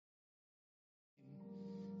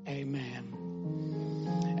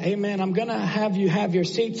Amen. Amen. I'm going to have you have your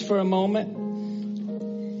seats for a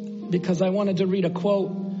moment because I wanted to read a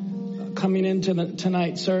quote coming into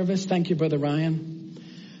tonight's service. Thank you, Brother Ryan.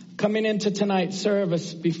 Coming into tonight's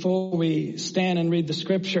service, before we stand and read the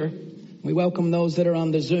scripture, we welcome those that are on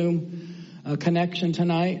the Zoom connection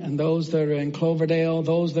tonight and those that are in Cloverdale,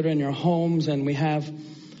 those that are in your homes, and we have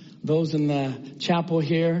those in the chapel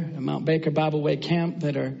here at Mount Baker Bible Way Camp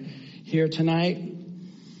that are here tonight.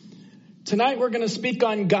 Tonight we're going to speak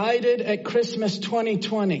on Guided at Christmas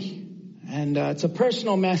 2020. And it's a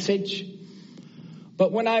personal message.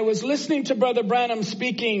 But when I was listening to Brother Branham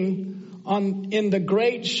speaking in the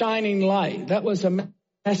Great Shining Light, that was a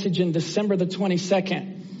message in December the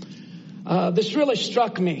 22nd. This really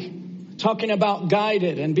struck me, talking about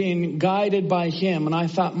guided and being guided by Him. And I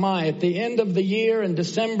thought, at the end of the year in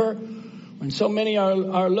December, when so many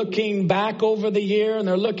are looking back over the year and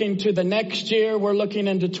they're looking to the next year, we're looking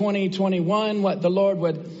into 2021, what the Lord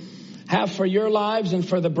would have for your lives and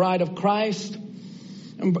for the bride of Christ.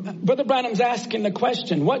 And Brother Branham's asking the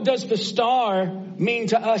question, what does the star mean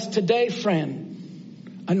to us today,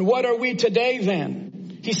 friend? And what are we today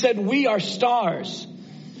then? He said, we are stars.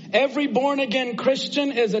 Every born-again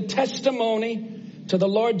Christian is a testimony to the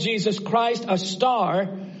Lord Jesus Christ, a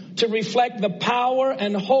star to reflect the power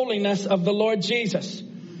and holiness of the Lord Jesus,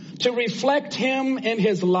 to reflect Him in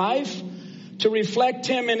His life, to reflect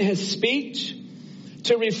Him in His speech,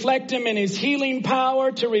 to reflect Him in His healing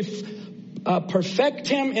power, to perfect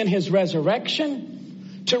Him in His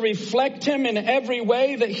resurrection, to reflect Him in every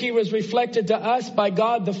way that He was reflected to us by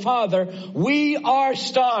God the Father. We are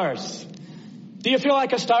stars. Do you feel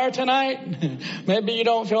like a star tonight? Maybe you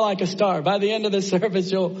don't feel like a star. By the end of the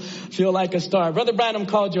service, you'll feel like a star. Brother Branham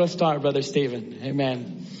called you a star, Brother Stephen.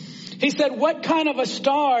 Amen. He said, what kind of a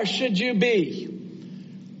star should you be?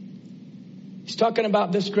 He's talking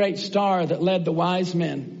about this great star that led the wise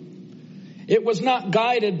men. It was not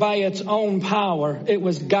guided by its own power. It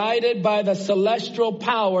was guided by the celestial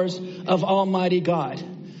powers of Almighty God.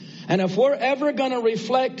 And if we're ever going to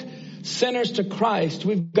reflect sinners to Christ,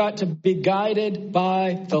 we've got to be guided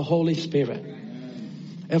by the Holy Spirit.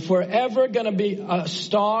 If we're ever going to be a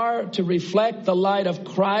star to reflect the light of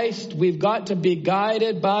Christ, we've got to be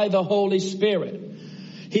guided by the Holy Spirit.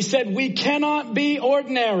 He said we cannot be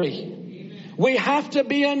ordinary. We have to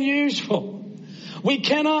be unusual. We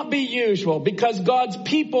cannot be usual because God's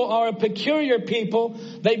people are a peculiar people.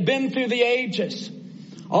 They've been through the ages.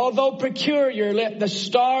 Although peculiar, the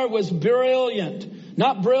star was brilliant.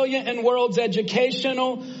 Not brilliant in world's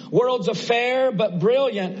educational, world's affair, but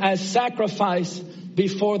brilliant as sacrifice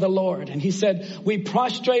before the Lord. And he said, we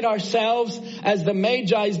prostrate ourselves as the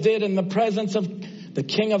Magi's did in the presence of the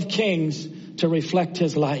King of Kings to reflect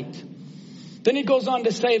His light. Then he goes on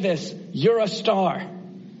to say this, you're a star.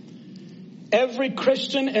 Every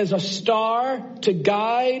Christian is a star to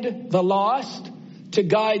guide the lost, to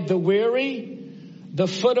guide the weary, the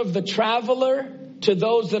foot of the traveler, to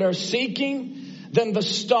those that are seeking. Then the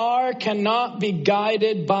star cannot be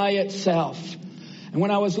guided by itself. And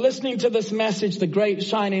when I was listening to this message, the Great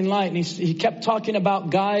Shining Light, and he kept talking about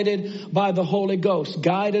guided by the Holy Ghost,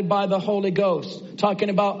 guided by the Holy Ghost, talking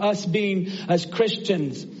about us being as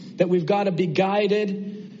Christians, that we've got to be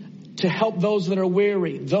guided to help those that are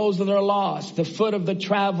weary, those that are lost, the foot of the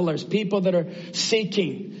travelers, people that are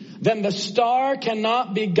seeking. Then the star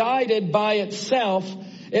cannot be guided by itself.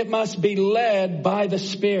 It must be led by the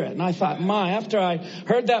Spirit. And I thought, after I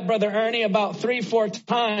heard that, Brother Ernie, about 3-4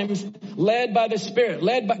 times, led by the Spirit,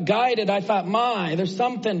 guided, I thought, there's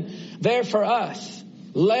something there for us.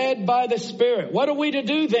 Led by the Spirit. What are we to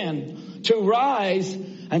do then? To rise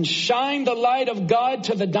and shine the light of God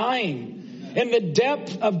to the dying. In the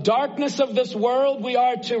depth of darkness of this world, we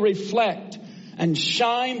are to reflect and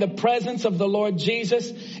shine the presence of the Lord Jesus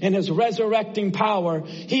in His resurrecting power.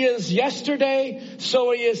 He is yesterday,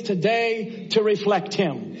 so He is today, to reflect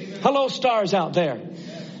Him. Hello, stars out there.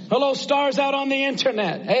 Hello, stars out on the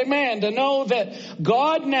internet. Amen. To know that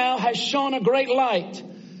God now has shone a great light,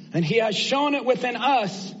 and He has shown it within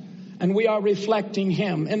us, and we are reflecting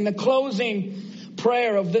Him. In the closing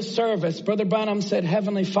prayer of this service, Brother Branham said,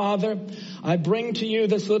 Heavenly Father, I bring to you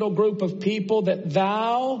this little group of people that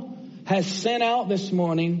Thou has sent out this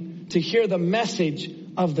morning to hear the message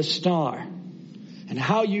of the star and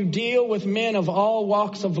how you deal with men of all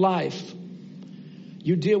walks of life.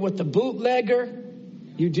 You deal with the bootlegger.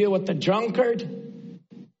 You deal with the drunkard.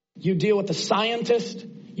 You deal with the scientist.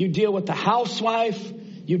 You deal with the housewife.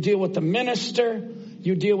 You deal with the minister.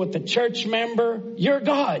 You deal with the church member. You're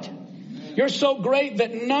God. You're so great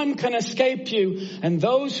that none can escape you. And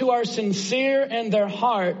those who are sincere in their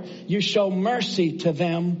heart, you show mercy to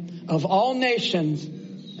them of all nations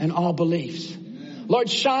and all beliefs. Lord,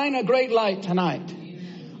 shine a great light tonight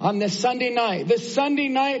on this Sunday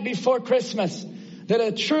night before Christmas, that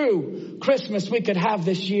a true Christmas we could have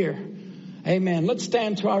this year. Amen. Let's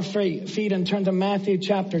stand to our feet and turn to Matthew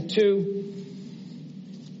chapter 2.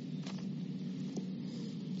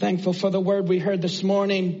 Thankful for the word we heard this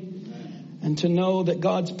morning, and to know that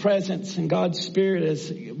God's presence and God's Spirit is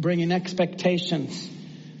bringing expectations.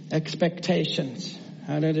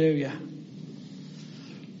 Hallelujah.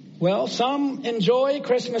 Well, some enjoy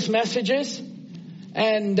Christmas messages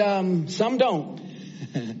and some don't.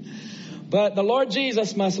 But the Lord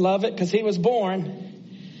Jesus must love it because he was born.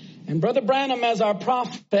 And Brother Branham, as our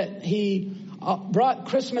prophet, he brought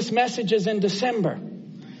Christmas messages in December.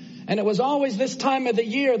 And it was always this time of the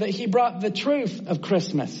year that he brought the truth of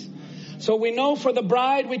Christmas. So we know for the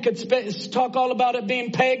bride, we could talk all about it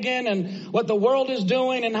being pagan and what the world is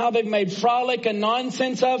doing and how they've made frolic and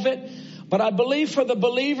nonsense of it. But I believe for the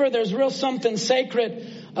believer, there's real something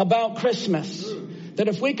sacred about Christmas. That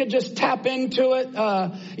if we could just tap into it,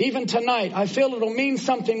 even tonight, I feel it'll mean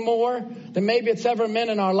something more than maybe it's ever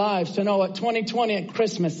meant in our lives to know at 2020 at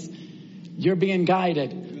Christmas, you're being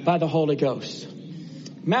guided by the Holy Ghost.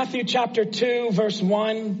 Matthew chapter 2, verse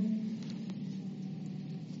 1.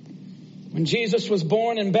 When Jesus was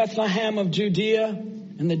born in Bethlehem of Judea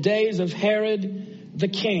in the days of Herod the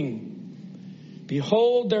king,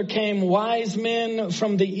 behold, there came wise men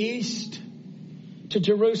from the east to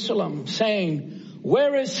Jerusalem, saying,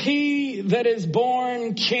 where is he that is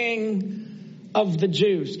born King of the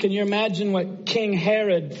Jews? Can you imagine what King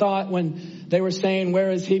Herod thought when they were saying,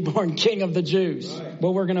 where is he born King of the Jews?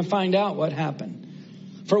 Well, we're going to find out what happened.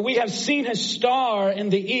 For we have seen his star in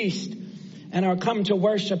the east and are come to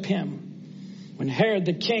worship him. When Herod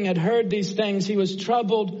the king had heard these things, he was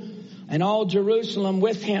troubled, and all Jerusalem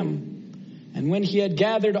with him. And when he had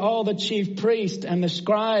gathered all the chief priests and the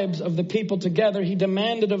scribes of the people together, he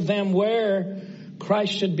demanded of them where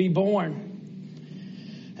Christ should be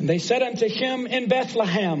born. And they said unto him, in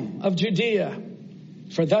Bethlehem of Judea.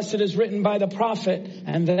 For thus it is written by the prophet,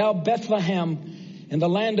 and thou Bethlehem in the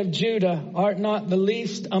land of Judah art not the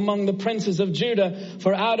least among the princes of Judah,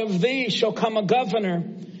 for out of thee shall come a governor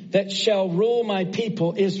that shall rule my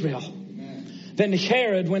people Israel. Amen. Then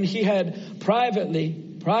Herod, when he had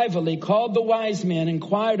privately called the wise men,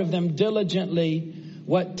 inquired of them diligently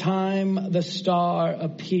what time the star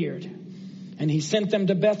appeared. And he sent them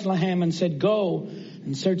to Bethlehem and said, go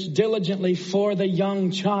and search diligently for the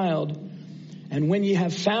young child. And when ye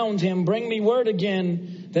have found him, bring me word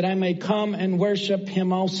again, that I may come and worship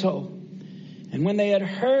him also. And when they had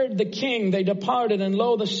heard the king, they departed, and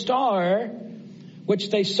lo, the star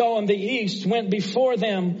which they saw in the east went before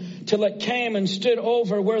them till it came and stood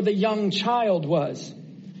over where the young child was.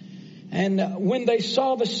 And when they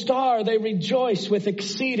saw the star, they rejoiced with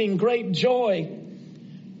exceeding great joy.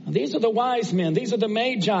 These are the wise men. These are the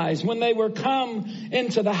Magi's when they were come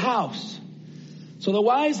into the house. So the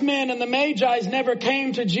wise men and the Magi's never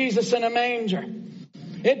came to Jesus in a manger.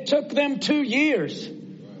 It took them 2 years.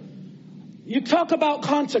 You talk about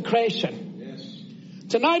consecration.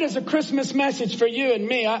 Yes. Tonight is a Christmas message for you and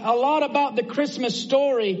me. A lot about the Christmas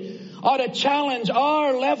story ought to challenge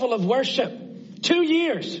our level of worship. 2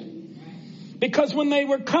 years. Because when they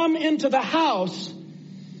were come into the house,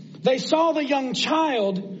 they saw the young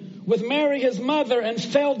child with Mary his mother and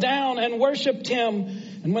fell down and worshipped him.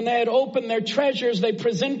 And when they had opened their treasures, they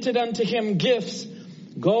presented unto him gifts,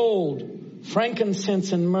 gold,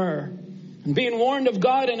 frankincense, and myrrh. And being warned of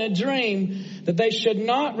God in a dream that they should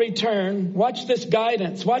not return, watch this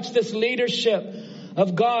guidance, watch this leadership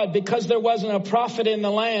of God, because there wasn't a prophet in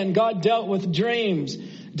the land. God dealt with dreams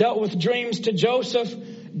to Joseph,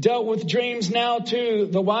 dealt with dreams now to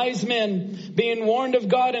the wise men. Being warned of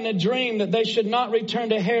God in a dream that they should not return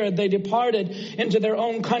to Herod, they departed into their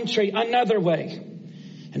own country another way.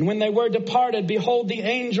 And when they were departed, behold, the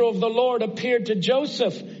angel of the Lord appeared to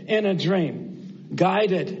Joseph in a dream.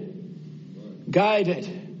 Guided.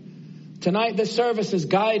 Tonight this service is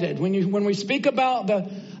guided. When we speak about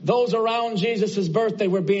those around Jesus' birth, they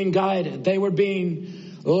were being guided. They were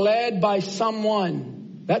being led by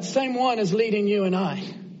someone. That same one is leading you and I.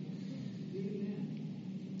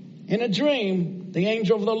 In a dream, the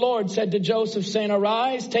angel of the Lord said to Joseph, saying,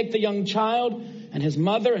 arise, take the young child and his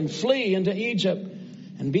mother and flee into Egypt.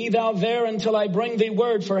 And be thou there until I bring thee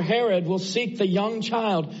word, for Herod will seek the young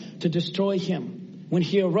child to destroy him. When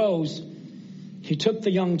he arose, he took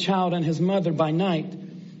the young child and his mother by night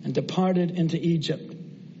and departed into Egypt.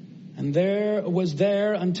 And there was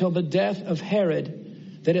there until the death of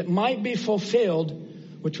Herod, that it might be fulfilled,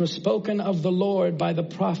 which was spoken of the Lord by the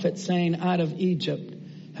prophet, saying, out of Egypt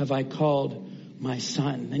have I called my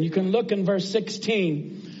son. And you can look in verse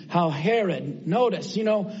 16, how Herod, notice,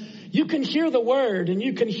 you can hear the word and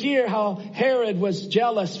you can hear how Herod was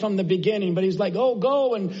jealous from the beginning, but he's like, oh,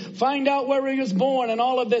 go and find out where he was born and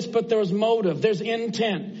all of this. But there's motive, there's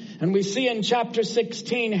intent. And we see in chapter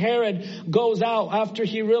 16, Herod goes out after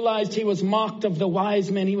he realized he was mocked of the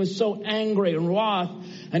wise men. He was so angry and wroth,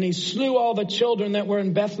 and he slew all the children that were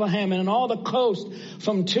in Bethlehem and in all the coast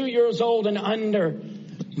from 2 years old and under,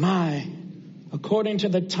 according to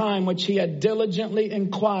the time which he had diligently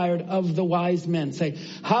inquired of the wise men. Say,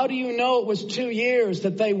 how do you know it was 2 years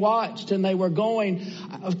that they watched and they were going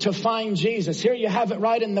to find Jesus? Here you have it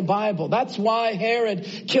right in the Bible. That's why Herod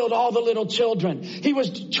killed all the little children. He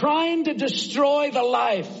was trying to destroy the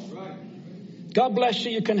life. God bless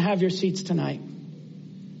you. You can have your seats tonight.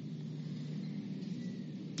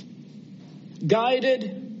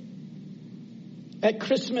 Guided at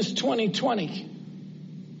Christmas 2020.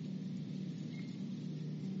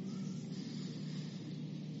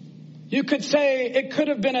 You could say it could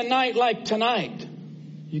have been a night like tonight.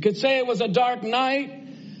 You could say it was a dark night,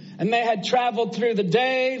 and they had traveled through the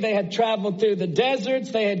day. They had traveled through the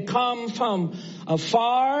deserts. They had come from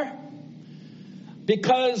afar,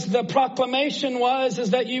 because the proclamation is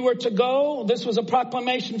that you were to go. This was a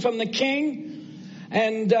proclamation from the king,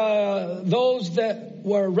 and those that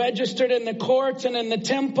were registered in the courts and in the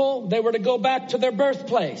temple, they were to go back to their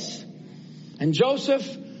birthplace. And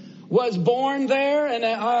Joseph was born there, and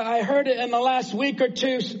I heard it in the last week or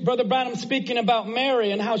two, Brother Branham speaking about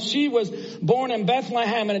Mary and how she was born in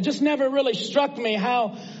Bethlehem, and it just never really struck me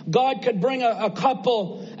how God could bring a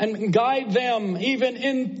couple and guide them even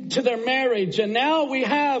into their marriage. And now we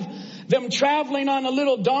have them traveling on a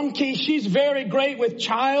little donkey. She's very great with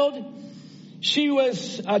child. She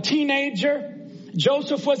was a teenager.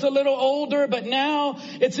 Joseph was a little older, but now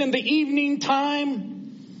it's in the evening time.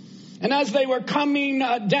 And as they were coming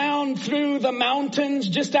down through the mountains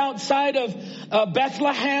just outside of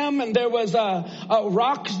Bethlehem, and there was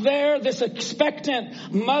rocks there, this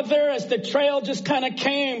expectant mother, as the trail just kind of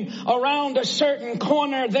came around a certain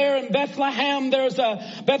corner there in Bethlehem,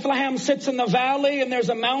 Bethlehem sits in the valley, and there's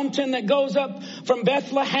a mountain that goes up from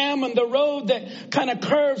Bethlehem, and the road that kind of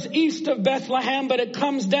curves east of Bethlehem, but it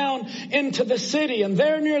comes down into the city. And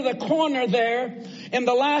there near the corner there, in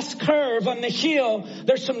the last curve on the hill,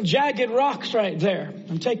 there's some jagged rocks right there.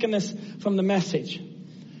 I'm taking this from the Message.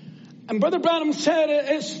 And Brother Branham said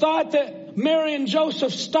it's thought that Mary and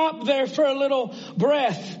Joseph stopped there for a little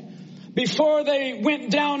breath before they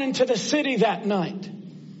went down into the city that night.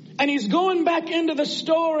 And he's going back into the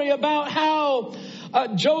story about how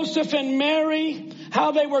Joseph and Mary,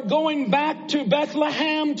 how they were going back to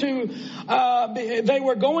Bethlehem they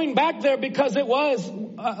were going back there because it was,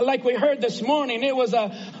 like we heard this morning, it was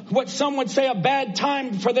what some would say a bad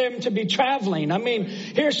time for them to be traveling. I mean,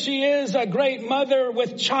 here she is, a great mother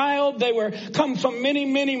with child. They were come from many,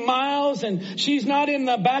 many miles, and she's not in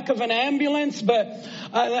the back of an ambulance,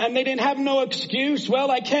 and they didn't have no excuse.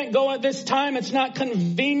 Well, I can't go at this time. It's not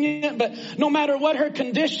convenient. But no matter what her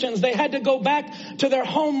conditions, they had to go back to their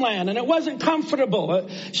homeland, and it wasn't comfortable.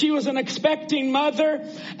 She was an expecting mother,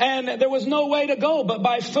 and there was no way to go but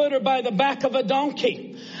by foot or by the back of a donkey.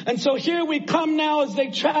 And so here we come now as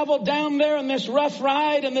they travel down there in this rough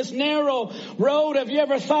ride and this narrow road. Have you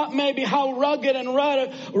ever thought maybe how rugged and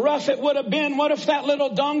rough it would have been? What if that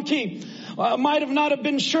little donkey might have not have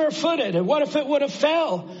been sure-footed? And what if it would have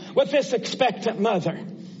fell with this expectant mother?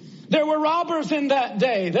 There were robbers in that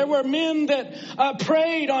day. There were men that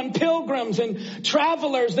preyed on pilgrims and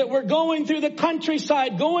travelers that were going through the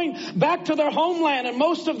countryside, going back to their homeland. And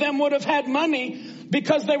most of them would have had money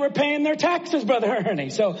because they were paying their taxes, Brother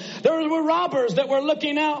Ernie. So there were robbers that were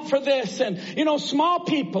looking out for this. And, small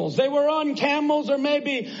peoples, they were on camels or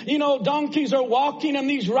maybe, donkeys or walking. And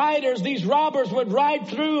these robbers would ride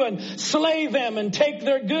through and slay them and take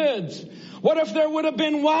their goods. What if there would have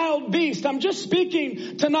been wild beasts? I'm just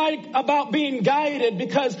speaking tonight about being guided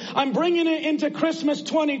because I'm bringing it into Christmas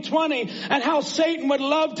 2020 and how Satan would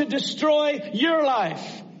love to destroy your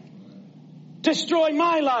life, destroy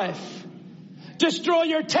my life, destroy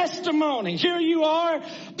your testimony. Here you are,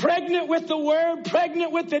 pregnant with the word,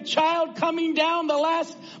 pregnant with the child, coming down the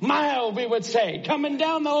last mile, we would say, coming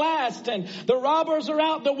down the last, and the robbers are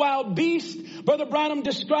out, the wild beasts. Brother Branham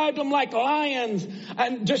described them like lions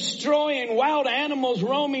and destroying wild animals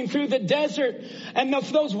roaming through the desert. And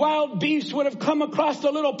if those wild beasts would have come across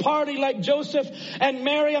the little party like Joseph and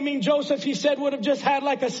Mary, Joseph, he said, would have just had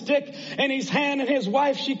like a stick in his hand, and his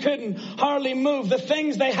wife, she couldn't hardly move. The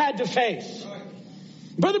things they had to face.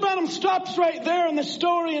 Brother Branham stops right there in the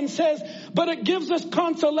story and says, but it gives us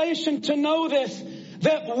consolation to know this,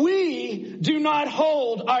 that we do not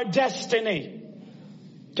hold our destiny.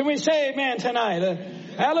 Can we say amen tonight?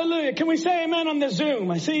 Hallelujah. Can we say amen on the Zoom?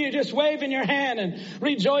 I see you just waving your hand and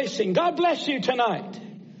rejoicing. God bless you tonight.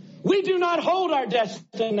 We do not hold our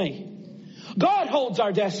destiny. God holds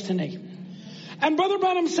our destiny. And Brother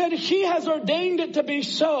Branham said he has ordained it to be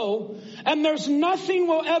so, and there's nothing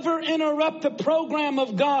will ever interrupt the program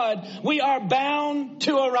of God. We are bound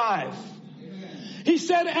to arrive. He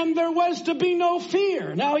said, and there was to be no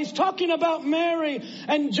fear. Now he's talking about Mary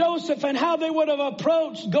and Joseph and how they would have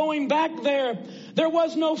approached going back there. There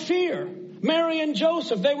was no fear. Mary and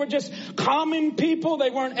Joseph, they were just common people. They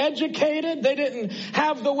weren't educated. They didn't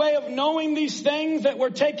have the way of knowing these things that were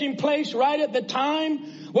taking place right at the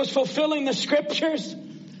time, was fulfilling the scriptures.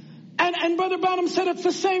 And Brother Branham said it's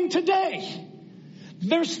the same today.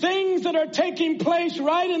 There's things that are taking place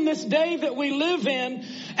right in this day that we live in,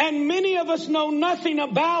 and many of us know nothing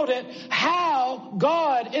about it, how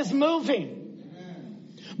God is moving.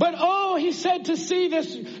 But he said, to see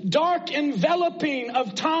this dark enveloping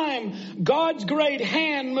of time, God's great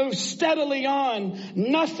hand moves steadily on.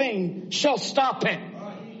 Nothing shall stop it.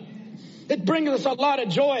 It brings us a lot of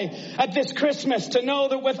joy at this Christmas to know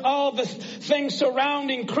that with all the things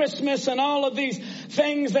surrounding Christmas and all of these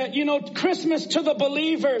things that, Christmas to the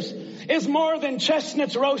believers is more than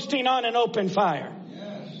chestnuts roasting on an open fire.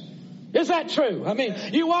 Is that true?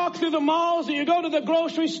 You walk through the malls and you go to the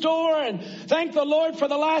grocery store, and thank the Lord for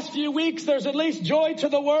the last few weeks, there's at least joy to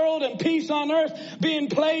the world and peace on earth being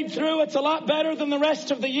played through. It's a lot better than the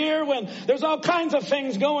rest of the year when there's all kinds of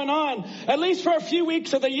things going on. At least for a few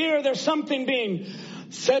weeks of the year, there's something being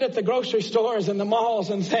said at the grocery stores and the malls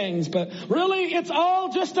and things. But really, it's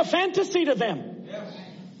all just a fantasy to them.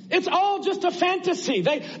 It's all just a fantasy.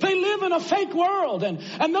 They live in a fake world, and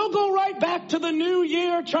they'll go right back to the new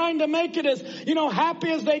year trying to make it as,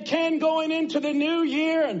 happy as they can going into the new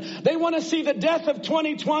year. And they want to see the death of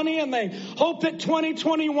 2020, and they hope that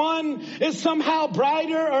 2021 is somehow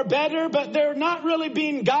brighter or better, but they're not really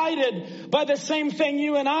being guided by the same thing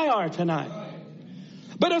you and I are tonight.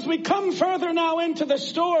 But as we come further now into the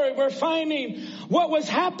story, we're finding what was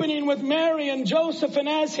happening with Mary and Joseph. And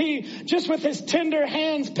as he, just with his tender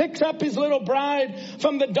hands, picks up his little bride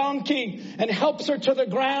from the donkey and helps her to the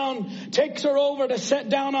ground, takes her over to sit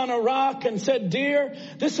down on a rock and said, dear,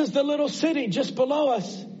 this is the little city just below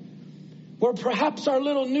us where perhaps our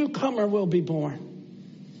little newcomer will be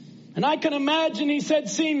born. And I can imagine, he said,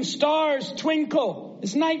 seeing stars twinkle.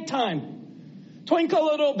 It's nighttime. Twinkle a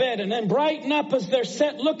little bit and then brighten up as they're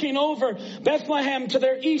set looking over Bethlehem to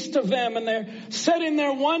their east of them. And they're sitting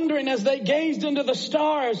there wondering as they gazed into the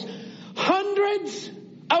stars. Hundreds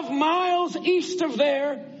of miles east of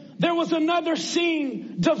there was another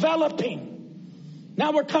scene developing.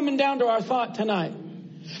 Now we're coming down to our thought tonight.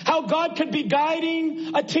 How God could be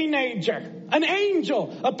guiding a teenager. An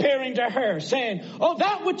angel appearing to her saying,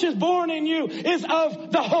 that which is born in you is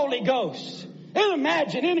of the Holy Ghost. And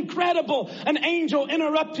imagine, incredible, an angel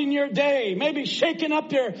interrupting your day, maybe shaking up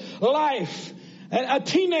your life. A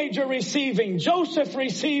teenager receiving, Joseph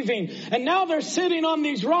receiving, and now they're sitting on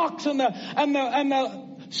these rocks, and the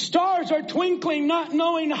stars are twinkling, not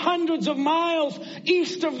knowing hundreds of miles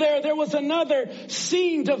east of there was another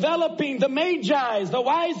scene developing. The Magi, the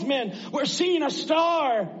wise men, were seeing a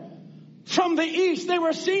star from the east. They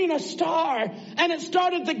were seeing a star, and it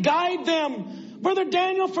started to guide them, Brother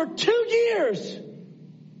Daniel, for 2 years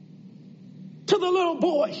to the little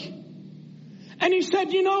boy. And he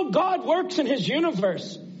said, God works in his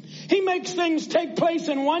universe. He makes things take place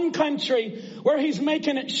in one country where he's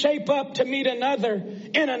making it shape up to meet another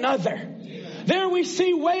in another. Amen. There we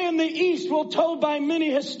see way in the east, we're told by many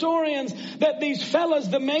historians that these fellas,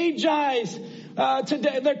 the Magi's,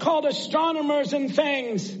 today they're called astronomers and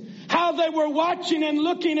things, how they were watching and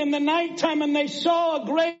looking in the nighttime, and they saw a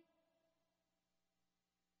great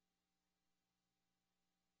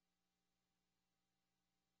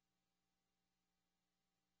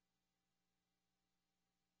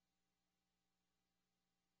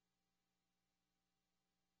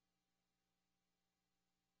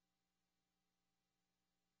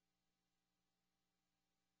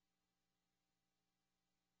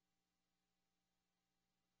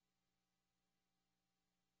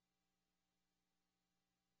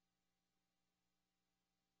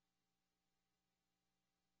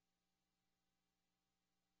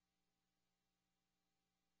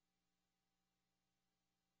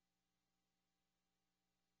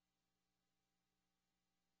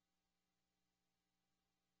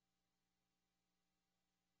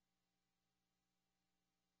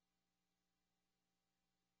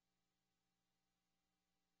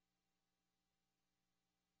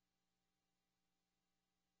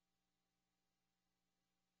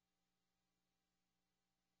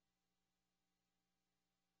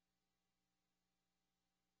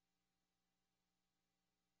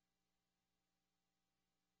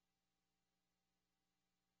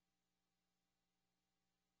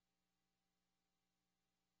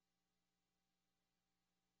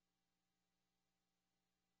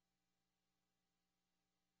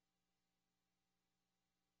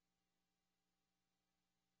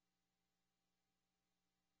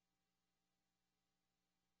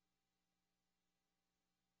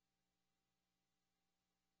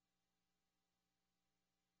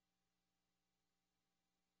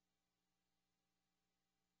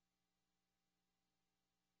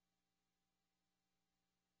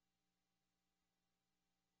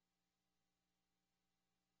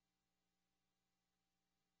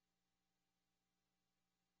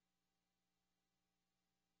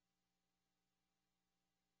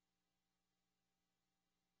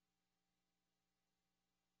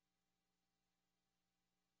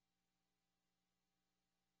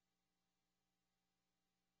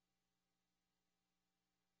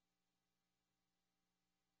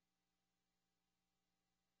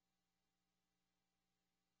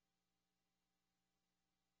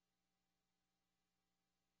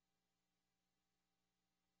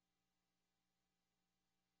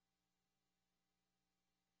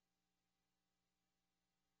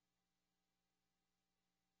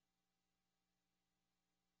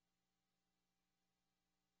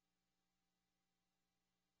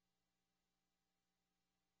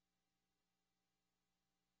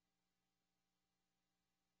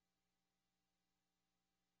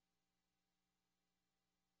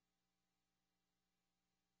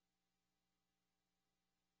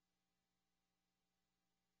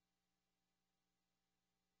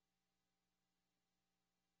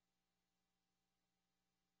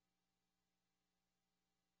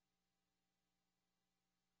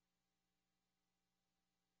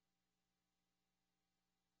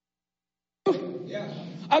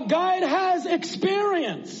A guide has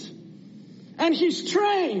experience. And he's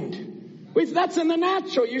trained. That's in the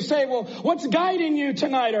natural. You say, well, what's guiding you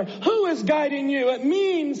tonight? Or who is guiding you? It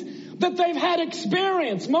means that they've had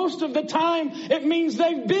experience. Most of the time, it means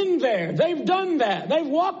they've been there. They've done that. They've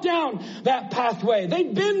walked down that pathway.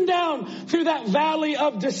 They've been down through that valley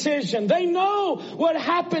of decision. They know what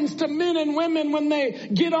happens to men and women when they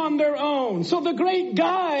get on their own. So the great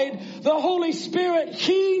guide, the Holy Spirit,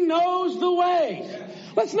 He knows the way.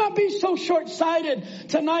 Let's not be so short-sighted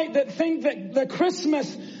tonight that think that the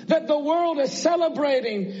Christmas that the world is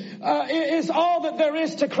celebrating is all that there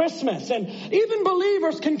is to Christmas. And even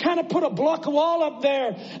believers can kind of put a block wall up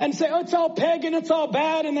there and say, oh, it's all pagan, it's all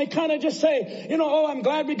bad. And they kind of just say, oh, I'm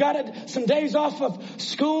glad we got some days off of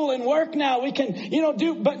school and work now. We can,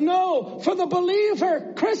 do. But no, for the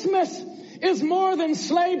believer, Christmas is more than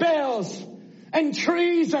sleigh bells and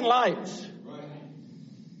trees and lights.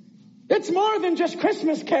 It's more than just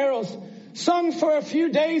Christmas carols sung for a few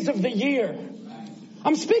days of the year.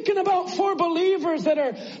 I'm speaking about for believers that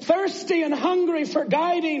are thirsty and hungry for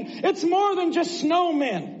guiding. It's more than just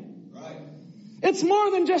snowmen. It's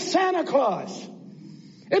more than just Santa Claus.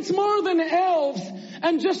 It's more than elves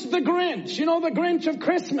and just the Grinch. The Grinch of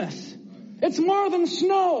Christmas. It's more than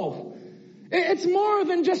snow. It's more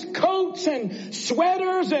than just coats and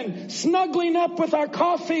sweaters and snuggling up with our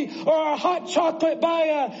coffee or our hot chocolate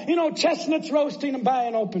by, chestnuts roasting and by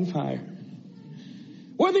an open fire.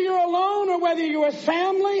 Whether you're alone or whether you're with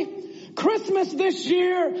family, Christmas this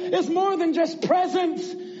year is more than just presents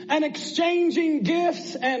and exchanging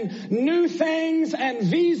gifts and new things and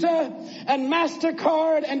Visa and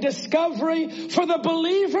MasterCard and Discovery. For the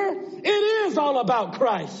believer, it is all about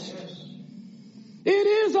Christ. It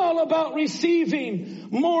is all about receiving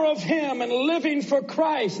more of Him and living for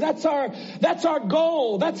Christ. That's our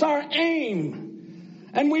goal. That's our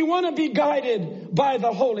aim. And we want to be guided by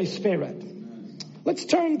the Holy Spirit. Let's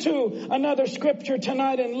turn to another scripture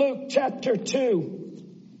tonight in Luke chapter 2.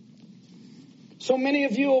 So many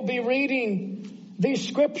of you will be reading these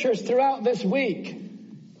scriptures throughout this week.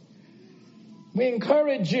 We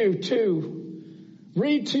encourage you to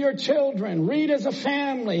read to your children. Read as a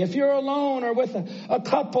family. If you're alone or with a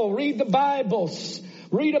couple, read the Bibles.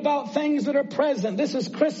 Read about things that are present. This is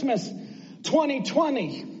Christmas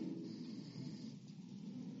 2020.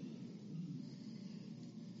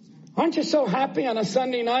 Aren't you so happy on a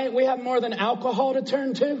Sunday night we have more than alcohol to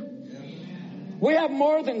turn to? We have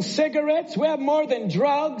more than cigarettes. We have more than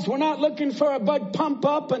drugs. We're not looking for a big pump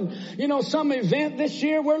up and, some event this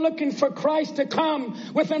year. We're looking for Christ to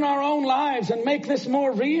come within our own lives and make this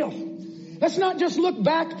more real. Let's not just look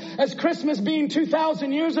back as Christmas being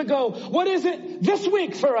 2,000 years ago. What is it this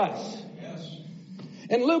week for us? Yes.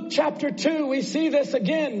 In Luke chapter 2, we see this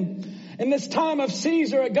again. In this time of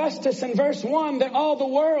Caesar Augustus in verse 1, that all the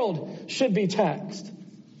world should be taxed.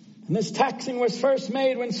 And this taxing was first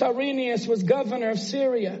made when Cyrenius was governor of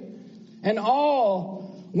Syria. And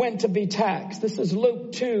all went to be taxed. This is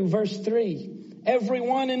Luke 2, verse 3.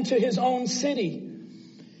 Everyone into his own city.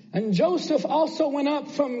 And Joseph also went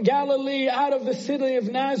up from Galilee out of the city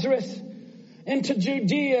of Nazareth into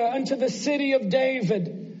Judea, unto the city of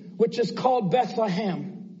David, which is called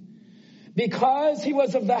Bethlehem, because he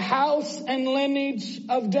was of the house and lineage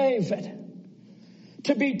of David,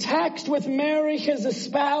 to be taxed with Mary, his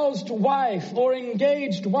espoused wife or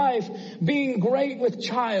engaged wife, being great with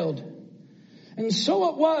child. And so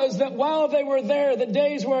it was that while they were there, the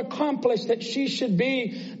days were accomplished that she should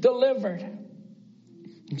be delivered.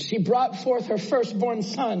 And she brought forth her firstborn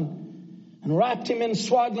son and wrapped him in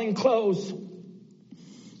swaddling clothes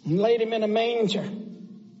and laid him in a manger,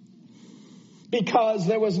 because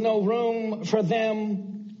there was no room for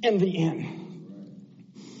them in the inn.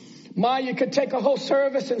 You could take a whole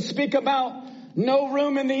service and speak about no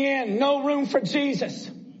room in the inn, no room for Jesus,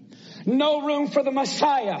 no room for the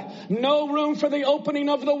Messiah, no room for the opening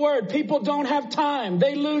of the Word. People don't have time.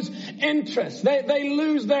 They lose interest. They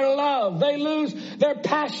lose their love. They lose their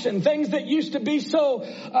passion. Things that used to be so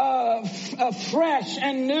fresh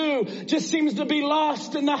and new just seems to be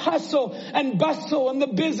lost in the hustle and bustle and the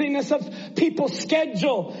busyness of people's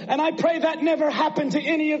schedule. And I pray that never happened to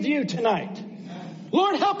any of you tonight.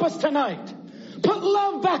 Lord, help us tonight. Put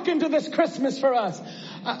love back into this Christmas for us.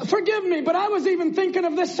 Forgive me, but I was even thinking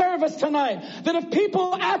of this service tonight, that if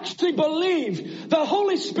people actually believed the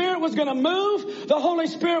Holy Spirit was going to move, the Holy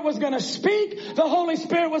Spirit was going to speak, the Holy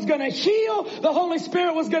Spirit was going to heal, the Holy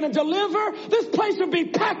Spirit was going to deliver, this place would be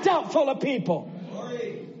packed out full of people.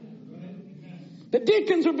 The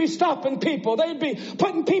deacons would be stopping people. They'd be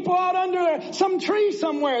putting people out under some tree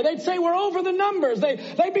somewhere. They'd say, we're over the numbers.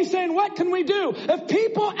 They'd be saying, what can we do? If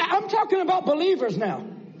people, I'm talking about believers now,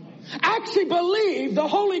 actually believe the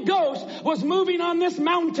Holy Ghost was moving on this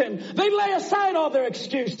mountain, they'd lay aside all their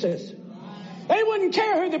excuses. They wouldn't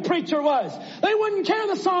care who the preacher was. They wouldn't care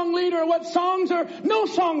the song leader or what songs or no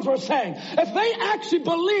songs were sang. If they actually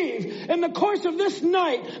believed in the course of this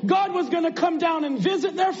night God was going to come down and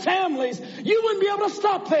visit their families, you wouldn't be able to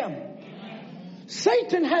stop them.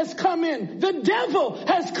 Satan has come in. The devil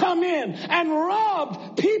has come in and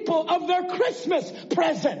robbed people of their Christmas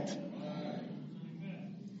present.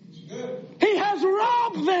 He has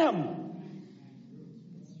robbed them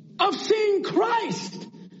of seeing Christ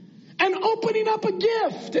and opening up a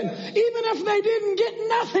gift. And even if they didn't get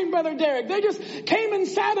nothing, Brother Derek, they just came and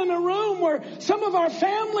sat in a room where some of our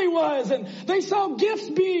family was, and they saw gifts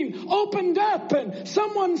being opened up, and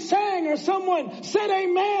someone sang, or someone said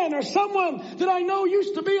amen, or someone that I know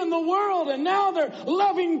used to be in the world, and now they're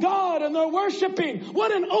loving God and they're worshiping.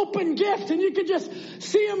 What an open gift. And you could just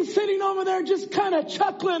see them sitting over there just kind of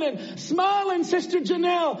chuckling and smiling, Sister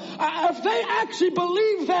Janelle. If they actually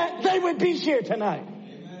believed that, they would be here tonight.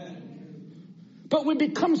 But we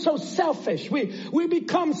become so selfish. We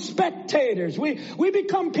become spectators. We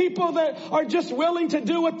become people that are just willing to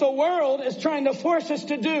do what the world is trying to force us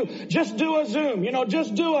to do. Just do a Zoom,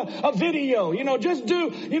 just do a video, just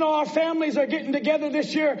do, our families are getting together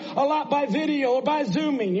this year a lot by video or by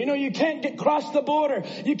Zooming. You can't cross the border.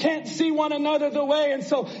 You can't see one another the way. And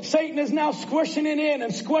so Satan is now squishing it in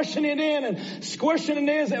and squishing it in and squishing it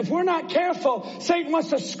in. If we're not careful, Satan wants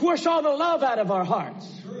to squish all the love out of our hearts.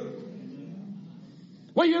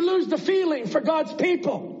 Where you lose the feeling for God's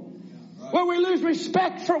people. Where we lose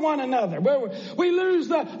respect for one another. Where we lose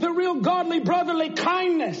the real godly brotherly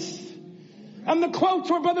kindness. And the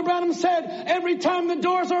quotes where Brother Branham said, every time the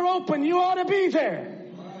doors are open, you ought to be there.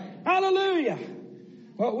 Hallelujah.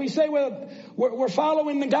 Well, we say, we're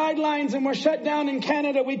following the guidelines and we're shut down in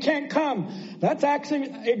Canada. We can't come. That's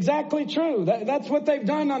actually exactly true. That's what they've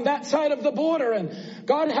done on that side of the border. And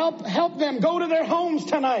God help them go to their homes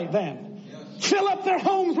tonight then. Fill up their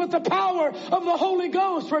homes with the power of the Holy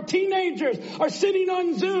Ghost, where teenagers are sitting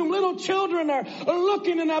on Zoom. Little children are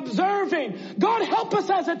looking and observing. God help us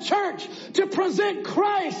as a church to present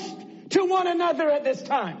Christ to one another at this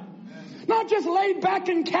time. Not just laid back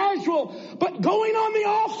and casual, but going on the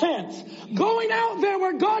offense. Going out there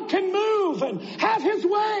where God can move and have His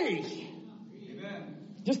way. Amen.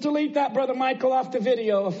 Just delete that, Brother Michael, off the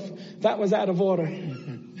video if that was out of order.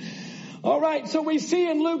 All right, so we see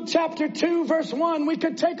in Luke chapter 2, verse 1, we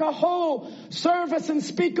could take a whole service and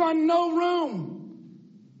speak on no room.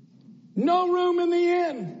 No room in the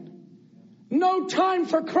inn. No time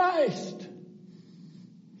for Christ.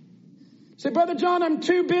 Say, Brother John, I'm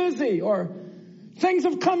too busy, or things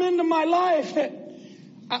have come into my life that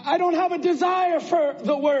I don't have a desire for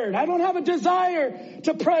the word. I don't have a desire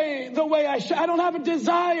to pray the way I should. I don't have a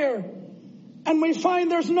desire. And we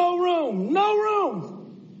find there's no room. No room.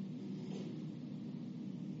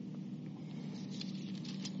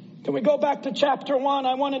 Can we go back to chapter 1?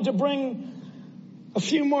 I wanted to bring a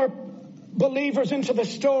few more believers into the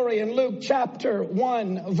story in Luke chapter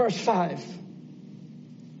 1, verse 5.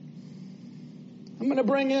 I'm going to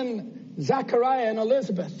bring in Zachariah and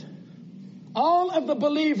Elizabeth. All of the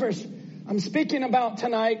believers I'm speaking about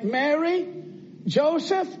tonight, Mary,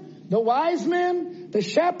 Joseph, the wise men, the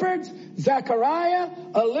shepherds, Zachariah,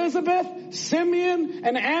 Elizabeth, Simeon,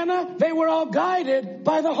 and Anna, they were all guided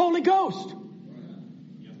by the Holy Ghost.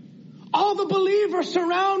 All the believers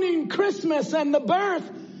surrounding Christmas and the birth,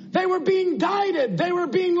 they were being guided. They were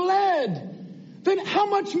being led. Then how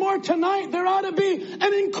much more tonight there ought to be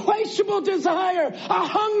an insatiable desire, a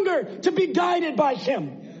hunger to be guided by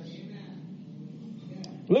Him.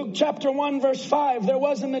 Luke chapter 1 verse 5, there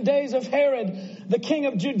was in the days of Herod, the king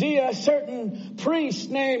of Judea, a certain priest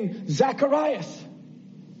named Zacharias,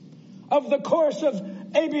 of the course of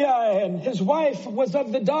Abiah, and his wife was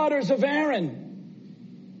of the daughters of Aaron.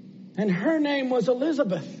 And her name was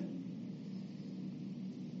Elizabeth.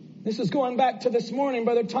 This is going back to this morning,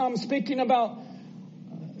 Brother Tom speaking about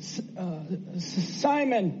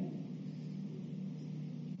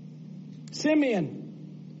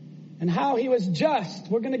Simeon, and how he was just.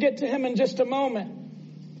 We're going to get to him in just a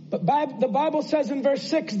moment. But the Bible says in verse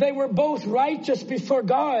 6, they were both righteous before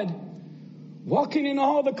God, walking in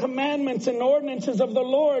all the commandments and ordinances of the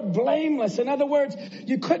Lord, blameless. In other words,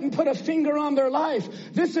 you couldn't put a finger on their life.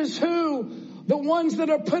 This is who the ones that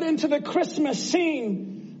are put into the Christmas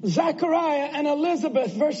scene, Zachariah and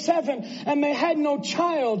Elizabeth, verse 7, and they had no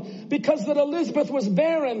child because that Elizabeth was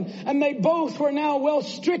barren, and they both were now well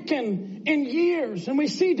stricken in years. And we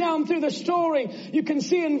see down through the story, you can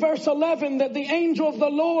see in verse 11 that the angel of the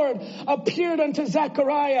Lord appeared unto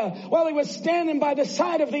Zachariah while he was standing by the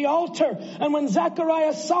side of the altar. And when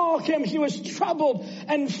Zachariah saw him, he was troubled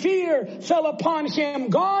and fear fell upon him.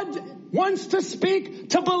 God wants to speak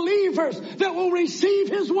to believers that will receive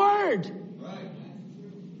his word.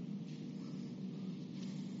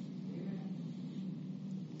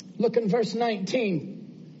 Look in verse 19.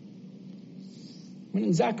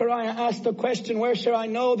 When Zechariah asked the question, where shall I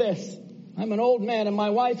know this? I'm an old man and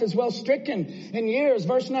my wife is well stricken in years.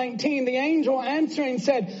 Verse 19, the angel answering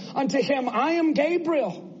said unto him, I am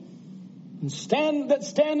Gabriel, and stand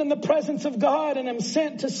in the presence of God, and am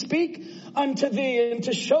sent to speak unto thee and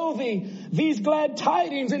to show thee these glad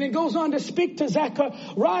tidings. And he goes on to speak to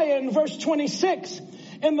Zechariah in verse 26.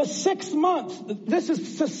 In the 6th month, this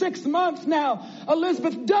is the 6th month now,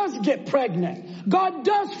 Elizabeth does get pregnant. God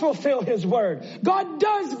does fulfill his word. God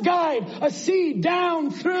does guide a seed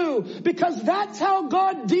down through, because that's how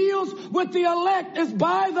God deals with the elect, is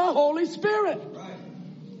by the Holy Spirit. Right.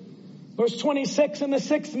 Verse 26, in the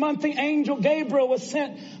 6th month, the angel Gabriel was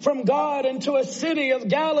sent from God into a city of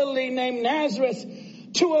Galilee named Nazareth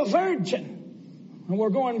to a virgin. And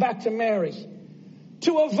we're going back to Mary.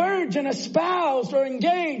 To a virgin espoused or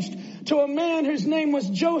engaged to a man whose name was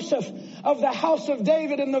Joseph of the house of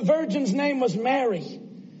David, and the virgin's name was Mary.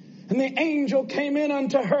 And the angel came in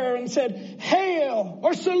unto her and said, Hail,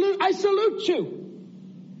 or salute, I salute you.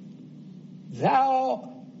 Thou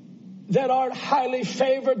that art highly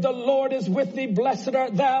favored, the Lord is with thee. Blessed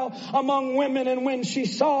art thou among women. And when she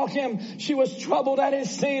saw him, she was troubled at his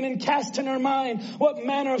saying, and cast in her mind what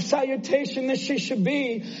manner of salutation this she should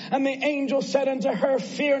be. And the angel said unto her,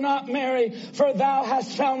 Fear not, Mary, for thou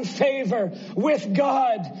hast found favor with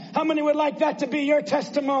God. How many would like that to be your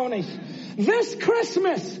testimony? This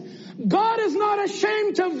Christmas, God is not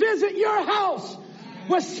ashamed to visit your house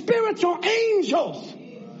with spiritual angels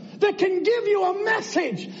that can give you a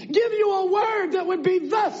message, give you a word that would be,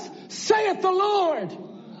 thus saith the Lord.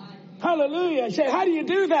 Hallelujah. You say, how do you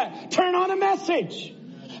do that? Turn on a message.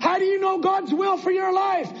 How do you know God's will for your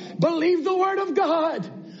life? Believe the word of God.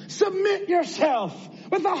 Submit yourself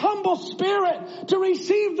with a humble spirit to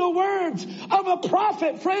receive the words of a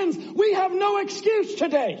prophet. Friends, we have no excuse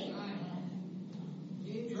today.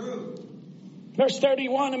 Verse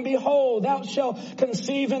 31, and behold, thou shalt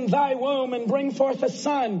conceive in thy womb and bring forth a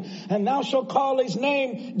son, and thou shalt call his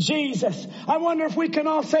name Jesus. I wonder if we can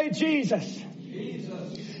all say Jesus.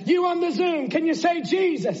 Jesus. You on the Zoom, can you say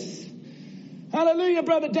Jesus? Hallelujah,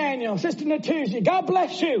 Brother Daniel, Sister Natusia. God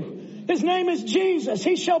bless you. His name is Jesus.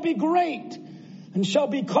 He shall be great and shall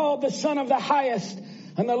be called the Son of the Highest.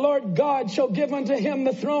 And the Lord God shall give unto him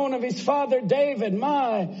the throne of his father David.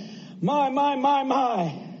 My.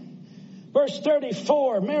 Verse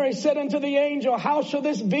 34, Mary said unto the angel, How shall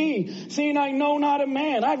this be, seeing I know not a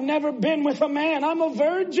man? I've never been with a man. I'm a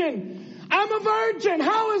virgin.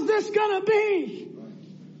 How is this going to be?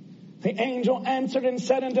 The angel answered and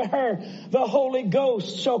said unto her, The Holy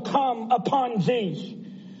Ghost shall come upon thee,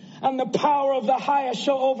 and the power of the highest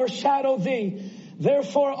shall overshadow thee.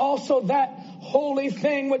 Therefore also that holy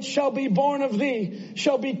thing which shall be born of thee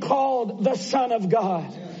shall be called the Son of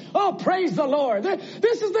God. Oh, praise the Lord.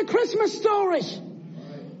 This is the Christmas story.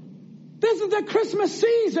 This is the Christmas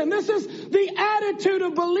season. This is the attitude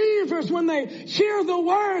of believers when they hear the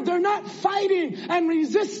word. They're not fighting and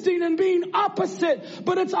resisting and being opposite,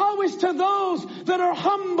 but it's always to those that are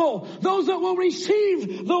humble, those that will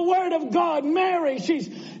receive the word of God. Mary,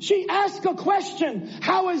 she asked a question,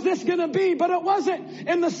 how is this going to be? But it wasn't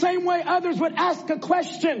in the same way others would ask a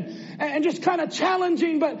question and just kind of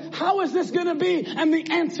challenging, but how is this going to be? And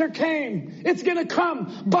the answer came. It's going to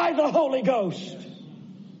come by the Holy Ghost.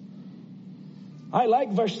 I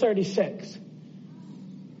like verse 36.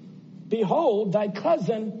 Behold, thy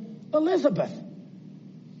cousin Elizabeth.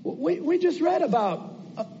 We just read about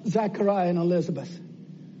Zechariah and Elizabeth.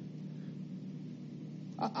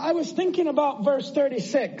 I was thinking about verse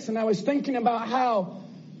 36, and I was thinking about how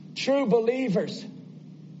true believers,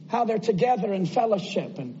 how they're together in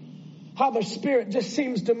fellowship, and how their spirit just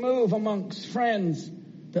seems to move amongst friends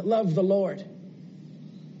that love the Lord.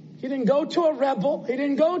 He didn't go to a rebel. He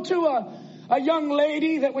didn't go to a young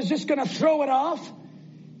lady that was just going to throw it off.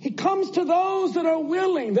 He comes to those that are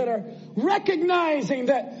willing, that are recognizing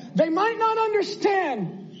that they might not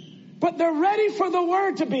understand, but they're ready for the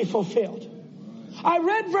word to be fulfilled. I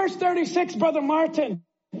read verse 36, Brother Martin,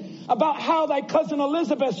 about how thy cousin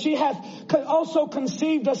Elizabeth, she hath also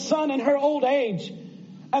conceived a son in her old age.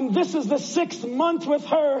 And this is the 6th month with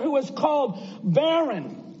her who is called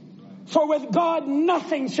barren. For with God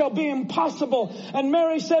nothing shall be impossible. And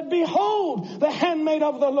Mary said, behold, the handmaid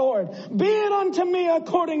of the Lord. Be it unto me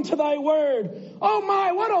according to thy word. Oh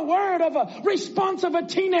my, what a word of a response of a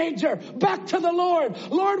teenager back to the Lord.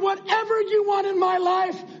 Lord, whatever you want in my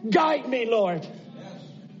life, guide me, Lord.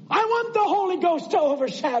 I want the Holy Ghost to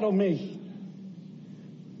overshadow me.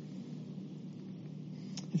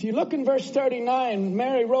 If you look in verse 39,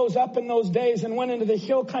 Mary rose up in those days and went into the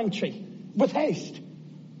hill country with haste,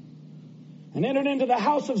 and entered into the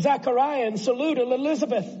house of Zechariah and saluted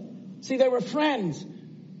Elizabeth. See, they were friends.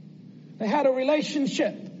 They had a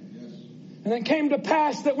relationship. And it came to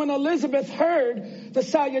pass that when Elizabeth heard the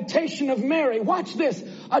salutation of Mary, watch this,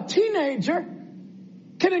 a teenager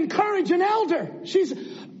can encourage an elder. She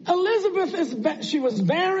was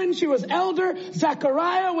barren, she was elder.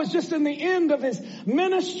 Zechariah was just in the end of his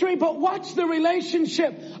ministry. But watch the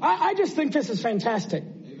relationship. I just think this is fantastic.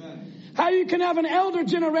 How you can have an elder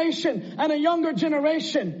generation and a younger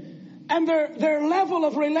generation, and their level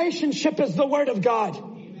of relationship is the Word of God.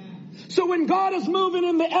 Amen. So when God is moving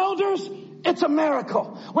in the elders, it's a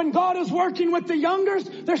miracle. When God is working with the youngers,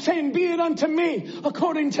 they're saying, be it unto me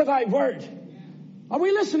according to thy word. Are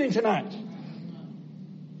we listening tonight?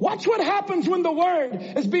 Watch what happens when the word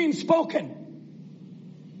is being spoken.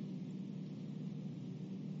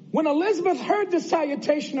 When Elizabeth heard the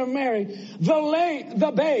salutation of Mary,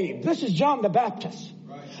 the babe, this is John the Baptist,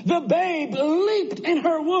 the babe leaped in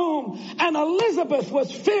her womb, and Elizabeth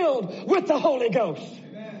was filled with the Holy Ghost.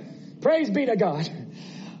 Amen. Praise be to God.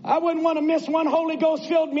 I wouldn't want to miss one Holy Ghost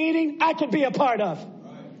filled meeting I could be a part of.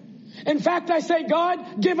 In fact, I say,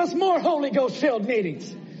 God, give us more Holy Ghost filled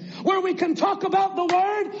meetings where we can talk about the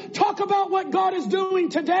word, talk about what God is doing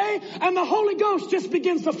today, and the Holy Ghost just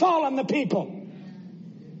begins to fall on the people.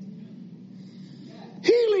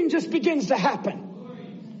 Healing just begins to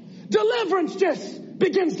happen. Deliverance just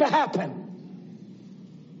begins to happen.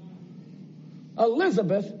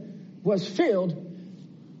 Elizabeth was filled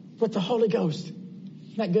with the Holy Ghost.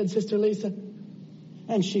 Isn't that good, Sister Lisa?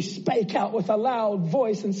 And she spake out with a loud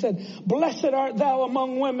voice and said, blessed art thou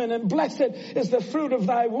among women, and blessed is the fruit of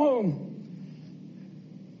thy womb.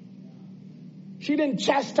 She didn't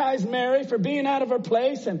chastise Mary for being out of her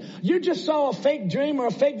place, and you just saw a fake dream or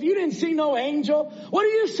you didn't see no angel. What are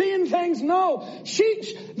you seeing things? No.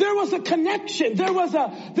 There was a connection. There was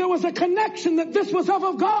a connection that this was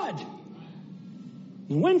of God.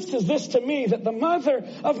 And whence is this to me that the mother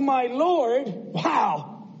of my Lord, wow,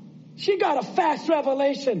 she got a fast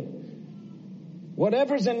revelation.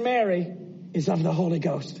 Whatever's in Mary is of the Holy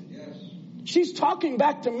Ghost. Yes. She's talking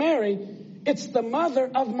back to Mary. It's the mother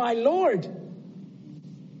of my Lord.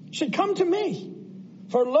 Should come to me.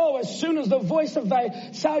 For lo, as soon as the voice of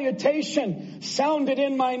thy salutation sounded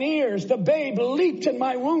in mine ears, the babe leaped in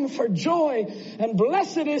my womb for joy, and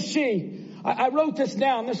blessed is she. I wrote this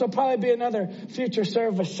down. This will probably be another future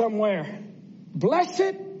service somewhere.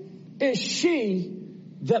 Blessed is she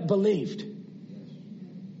that believed.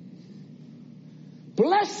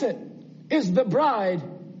 Blessed is the bride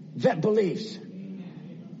that believes.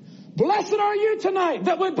 Blessed are you tonight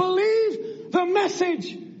that would believe the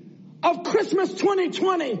message of Christmas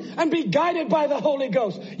 2020 and be guided by the Holy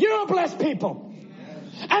Ghost. You're a blessed people.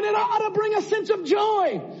 And it ought to bring a sense of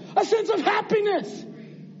joy, a sense of happiness.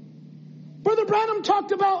 Brother Branham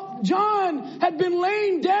talked about John had been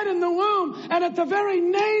laying dead in the womb, and at the very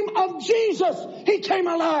name of Jesus, he came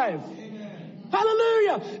alive.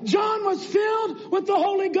 Hallelujah. John was filled with the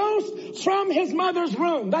Holy Ghost from his mother's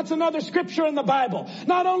womb. That's another scripture in the Bible.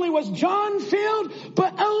 Not only was John filled,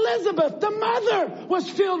 but Elizabeth, the mother, was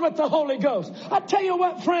filled with the Holy Ghost. I tell you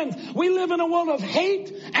what, friends, we live in a world of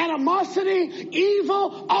hate, animosity,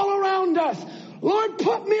 evil all around us. Lord,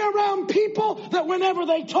 put me around people that whenever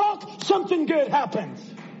they talk, something good happens.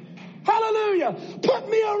 Hallelujah. Put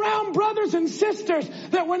me around brothers and sisters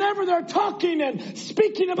that whenever they're talking and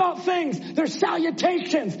speaking about things, there's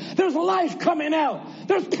salutations, there's life coming out,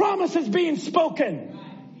 there's promises being spoken.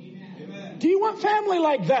 Amen. Do you want family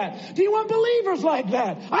like that? Do you want believers like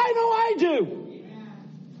that? I know I do.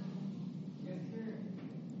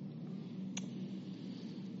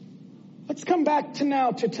 Let's come back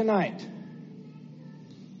to tonight.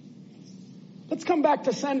 Let's come back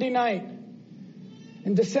to Sunday night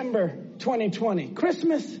in December 2020.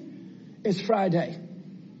 Christmas is Friday.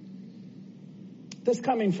 This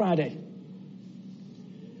coming Friday.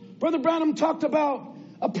 Brother Branham talked about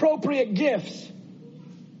appropriate gifts.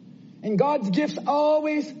 And God's gifts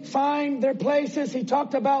always find their places. He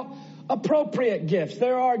talked about appropriate gifts.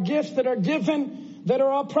 There are gifts that are given that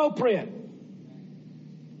are appropriate.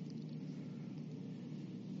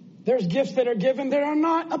 There's gifts that are given that are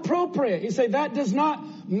not appropriate. You say that does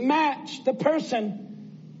not match the person.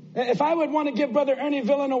 If I would want to give Brother Ernie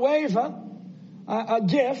Villanueva a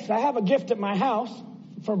gift, I have a gift at my house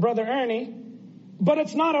for Brother Ernie, but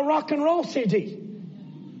it's not a rock and roll CD.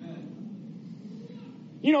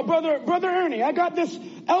 You know, Brother Ernie, I got this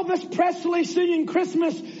Elvis Presley singing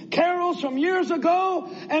Christmas carols from years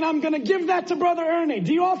ago, and I'm going to give that to Brother Ernie.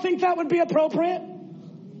 Do you all think that would be appropriate?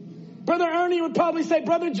 Brother Ernie would probably say,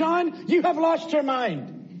 Brother John, you have lost your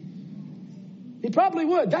mind. He probably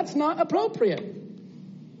would. That's not appropriate.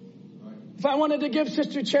 If I wanted to give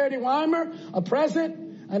Sister Charity Weimer a present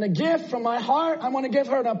and a gift from my heart, I want to give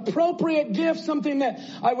her an appropriate gift, something that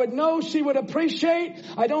I would know she would appreciate.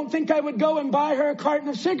 I don't think I would go and buy her a carton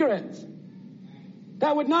of cigarettes.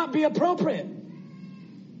 That would not be appropriate.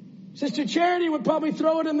 Sister Charity would probably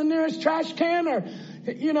throw it in the nearest trash can, or,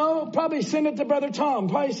 you know, probably send it to Brother Tom.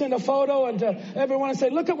 Probably send a photo and to everyone and say,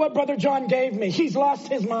 look at what Brother John gave me. He's lost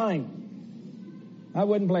his mind. I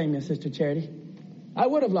wouldn't blame you, Sister Charity. I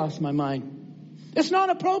would have lost my mind. It's not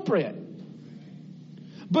appropriate.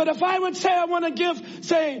 But if I would say I want to give,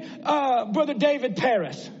 say, Brother David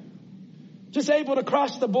Paris, just able to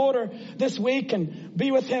cross the border this week and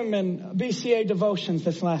be with him in BCA devotions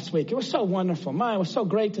this last week. It was so wonderful. It was so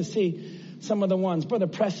great to see some of the ones, Brother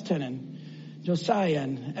Preston and Josiah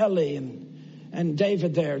and Ellie and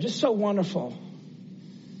David there. Just so wonderful.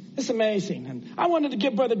 It's amazing. And I wanted to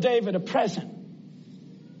give Brother David a present.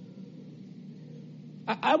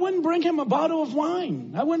 I wouldn't bring him a bottle of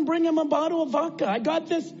wine. I wouldn't bring him a bottle of vodka. I got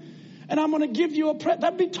this, and I'm going to give you a present.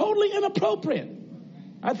 That'd be totally inappropriate.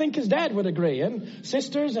 I think his dad would agree. And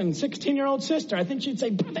sisters and 16-year-old sister, I think she'd say,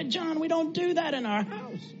 Brother John, we don't do that in our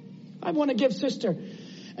house. I want to give Sister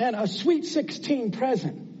and a sweet 16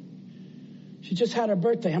 present. She just had her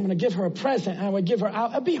birthday. I'm going to give her a present. I would give her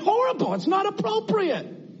out. It'd be horrible. It's not appropriate.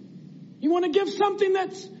 You want to give something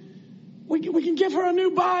that's, we can give her a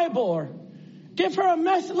new Bible, or give her a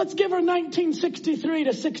message. Let's give her 1963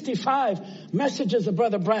 to 65 messages of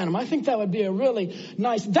Brother Branham. I think that would be a really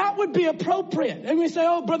nice, that would be appropriate. And we say,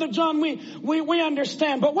 oh, Brother John, we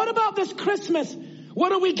understand. But what about this Christmas?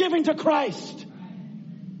 What are we giving to Christ?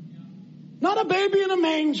 Not a baby in a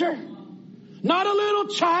manger. Not a little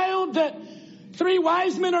child that 3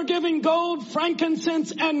 wise men are giving gold,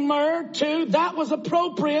 frankincense, and myrrh to. That was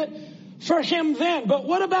appropriate for him then. But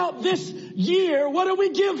what about this year? What are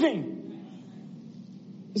we giving?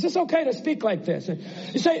 Is this okay to speak like this?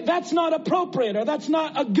 You say, that's not appropriate, or that's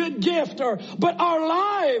not a good gift, but our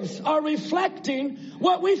lives are reflecting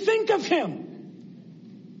what we think of him.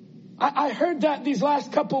 I heard that these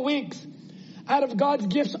last couple weeks. Out of God's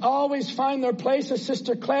gifts always find their place, as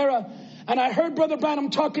Sister Clara. And I heard Brother Branham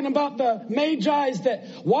talking about the Magi's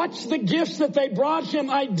that watched the gifts that they brought him,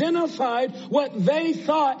 identified what they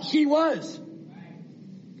thought he was.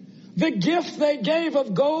 The gift they gave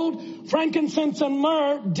of gold, frankincense, and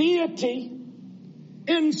myrrh, deity,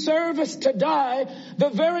 in service to die, the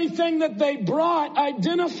very thing that they brought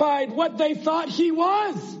identified what they thought he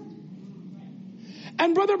was.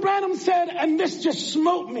 And Brother Branham said, and this just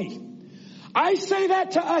smote me, I say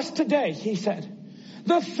that to us today, he said,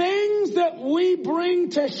 the things that we bring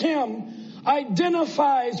to him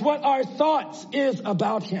identifies what our thoughts is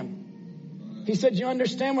about him. He said, you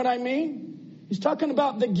understand what I mean? He's talking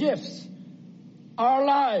about the gifts, our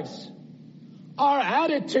lives, our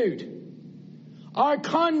attitude, our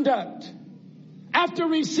conduct. After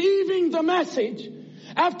receiving the message,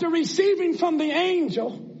 after receiving from the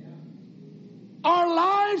angel, our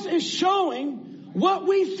lives is showing what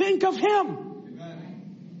we think of him.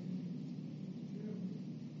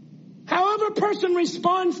 However a person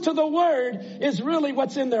responds to the word is really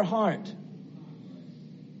what's in their heart.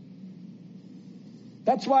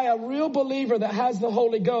 That's why a real believer that has the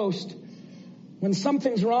Holy Ghost, when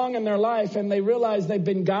something's wrong in their life and they realize they've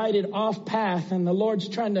been guided off path and the Lord's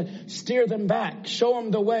trying to steer them back, show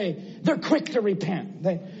them the way, they're quick to repent.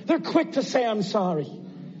 They're quick to say, I'm sorry.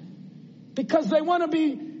 Because they want to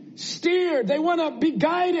be steered. They want to be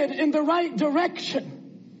guided in the right direction.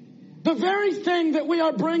 The very thing that we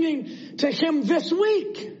are bringing to him this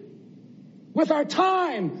week, with our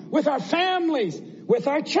time, with our families, with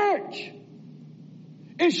our church,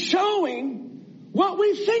 is showing what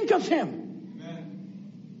we think of him. Amen.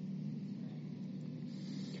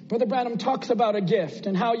 Brother Branham talks about a gift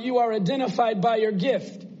and how you are identified by your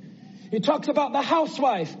gift. He talks about the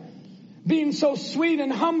housewife being so sweet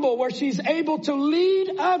and humble where she's able to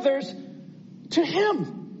lead others to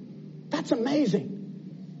him. That's amazing.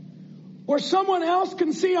 Where someone else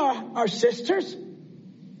can see our sisters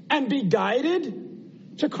and be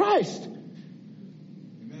guided to Christ.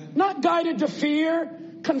 Amen. Not guided to fear,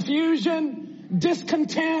 confusion,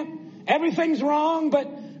 discontent. Everything's wrong,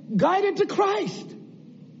 but guided to Christ.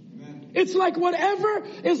 Amen. It's like whatever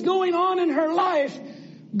is going on in her life,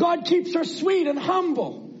 God keeps her sweet and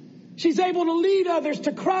humble. She's able to lead others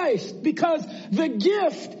to Christ because the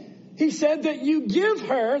gift, he said, that you give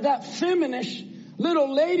her, that feminish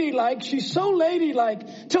little ladylike, she's so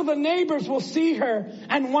ladylike till the neighbors will see her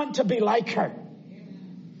and want to be like her.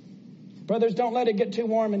 Brothers, don't let it get too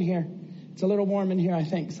warm in here. It's a little warm in here, I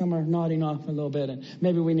think. Some are nodding off a little bit, and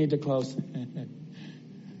maybe we need to close.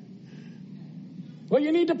 Well,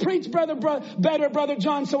 you need to preach better, Brother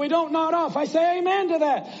John, so we don't nod off. I say amen to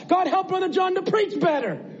that. God help Brother John to preach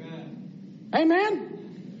better.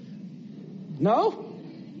 Amen? No?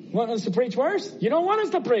 Want us to preach worse? You don't want us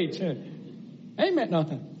to preach. Amen.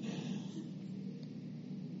 No.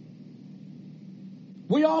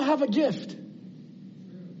 We all have a gift.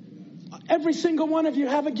 Every single one of you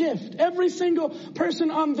have a gift. Every single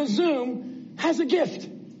person on the Zoom has a gift.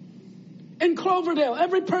 In Cloverdale,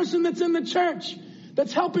 every person that's in the church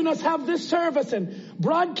that's helping us have this service and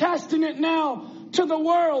broadcasting it now to the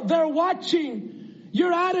world, they're watching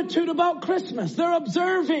your attitude about Christmas. They're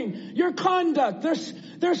observing your conduct.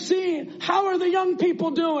 They're seeing, how are the young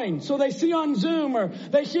people doing? So they see on Zoom, or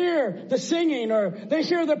they hear the singing, or they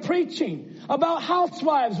hear the preaching. About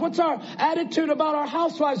housewives, what's our attitude about our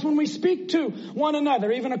housewives when we speak to one another,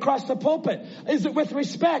 even across the pulpit? Is it with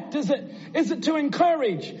respect? Is it to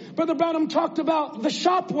encourage? Brother Branham talked about the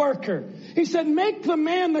shop worker. He said, make the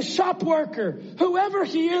man the shop worker, whoever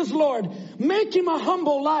he is, Lord, make him a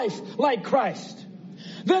humble life like Christ.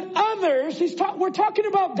 That others, we're talking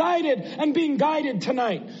about guided and being guided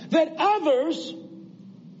tonight, that others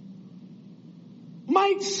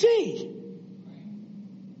might see.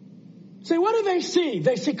 See, what do they see?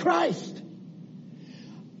 They see Christ.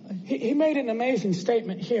 He made an amazing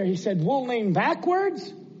statement here. He said, we'll lean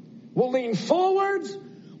backwards, we'll lean forwards,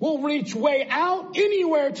 we'll reach way out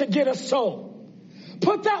anywhere to get a soul.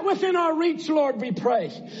 Put that within our reach, Lord, we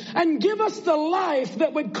pray. And give us the life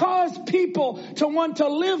that would cause people to want to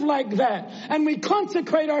live like that. And we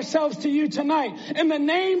consecrate ourselves to you tonight in the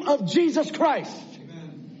name of Jesus Christ.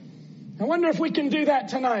 Amen. I wonder if we can do that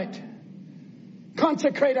tonight.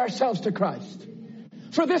 Consecrate ourselves to Christ.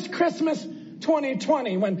 For this Christmas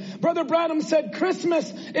 2020, when Brother Branham said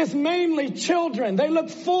Christmas is mainly children. They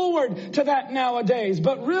look forward to that nowadays.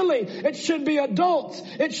 But really, it should be adults.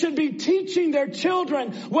 It should be teaching their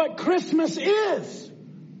children what Christmas is.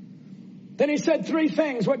 Then he said three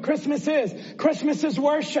things what Christmas is. Christmas is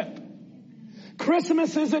worship.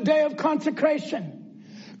 Christmas is a day of consecration.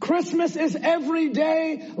 Christmas is every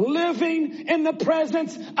day living in the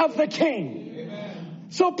presence of the King.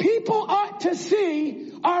 So people ought to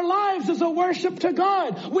see our lives as a worship to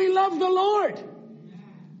God. We love the Lord.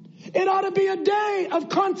 It ought to be a day of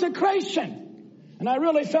consecration. And I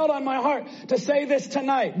really felt on my heart to say this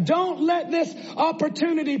tonight. Don't let this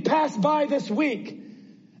opportunity pass by this week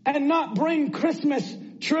and not bring Christmas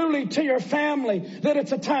truly to your family, that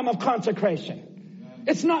it's a time of consecration.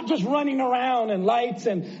 It's not just running around and lights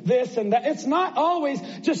and this and that. It's not always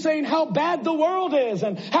just saying how bad the world is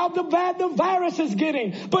and how bad the virus is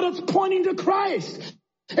getting. But it's pointing to Christ.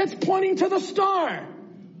 It's pointing to the star.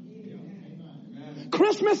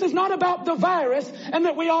 Christmas is not about the virus and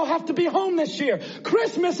that we all have to be home this year.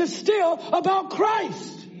 Christmas is still about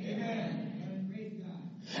Christ.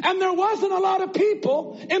 And there wasn't a lot of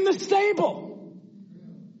people in the stable.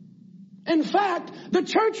 In fact, the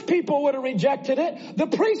church people would have rejected it. The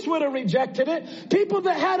priests would have rejected it. People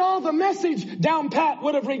that had all the message down pat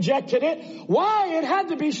would have rejected it. Why it had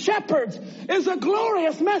to be shepherds is a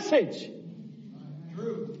glorious message.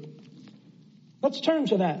 True. Let's turn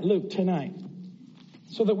to that, Luke, tonight,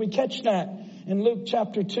 so that we catch that in Luke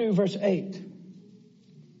chapter 2, verse 8.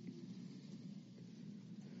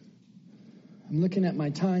 I'm looking at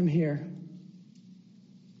my time here.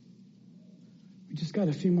 We just got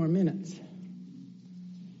a few more minutes.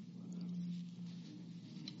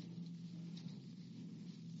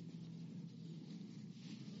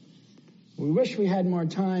 We wish we had more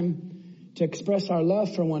time to express our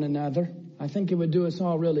love for one another. I think it would do us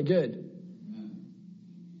all really good.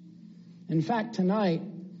 In fact, tonight,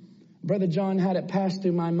 Brother John had it pass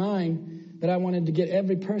through my mind that I wanted to get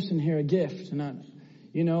every person here a gift. And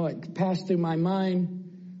it passed through my mind.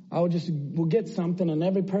 We'll get something, and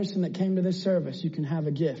every person that came to this service, you can have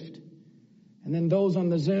a gift. And then those on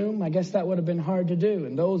the Zoom, I guess that would have been hard to do.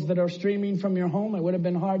 And those that are streaming from your home, it would have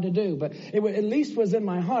been hard to do. But it at least was in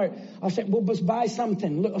my heart. I said, we'll just buy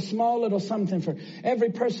something, a small little something for every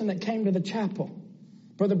person that came to the chapel.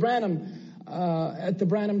 Brother Branham, at the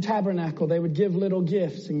Branham Tabernacle, they would give little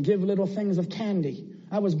gifts and give little things of candy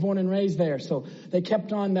I was born and raised there. So they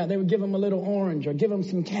kept on that. They would give them a little orange or give them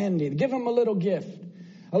some candy, give them a little gift,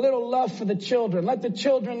 a little love for the children. Let the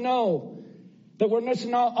children know that we're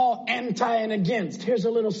not all anti and against. Here's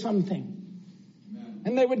a little something. Amen.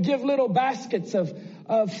 And they would give little baskets of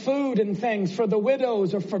food and things for the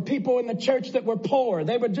widows or for people in the church that were poor.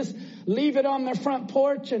 They would just leave it on their front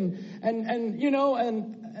porch and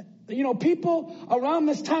people around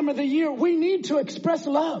this time of the year, we need to express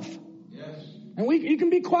love. Yes. And you can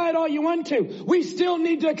be quiet all you want to. We still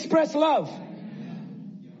need to express love.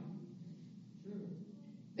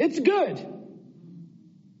 It's good.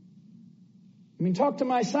 I mean, talk to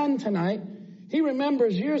my son tonight. He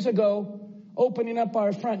remembers years ago opening up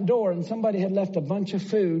our front door, and somebody had left a bunch of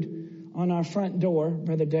food on our front door,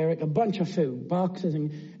 Brother Derek, a bunch of food, boxes,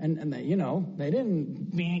 and they, they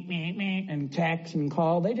didn't and text and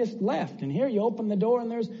call. They just left. And here you open the door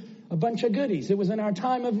and there's a bunch of goodies. It was in our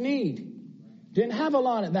time of need. Didn't have a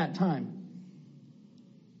lot at that time.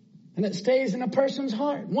 And it stays in a person's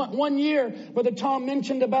heart. One year, Brother Tom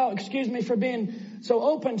mentioned about, excuse me for being so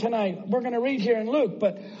open tonight. We're going to read here in Luke.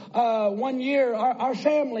 But 1 year, our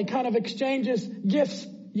family kind of exchanges gifts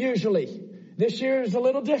usually. This year is a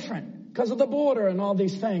little different because of the border and all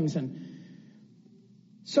these things. And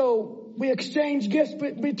so we exchange gifts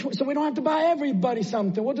so we don't have to buy everybody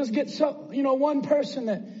something. We'll just get one person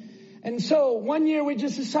that. And so 1 year we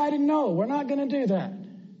just decided, no, we're not going to do that.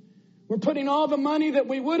 We're putting all the money that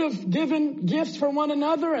we would have given gifts for one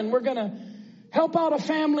another, and we're going to help out a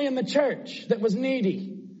family in the church that was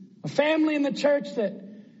needy. A family in the church that,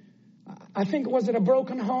 I think, was it a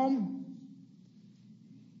broken home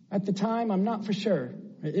at the time? I'm not for sure.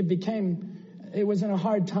 It was in a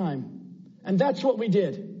hard time. And that's what we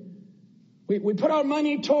did. We put our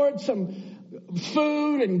money towards some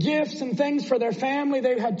food and gifts and things for their family.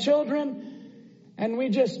 They had children. And we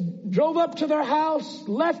just drove up to their house,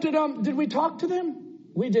 left it on. Did we talk to them?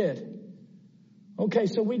 We did. Okay,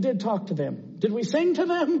 so we did talk to them. Did we sing to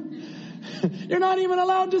them? You're not even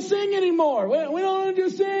allowed to sing anymore. We don't want you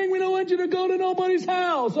to sing. We don't want you to go to nobody's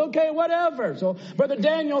house. Okay, whatever. So Brother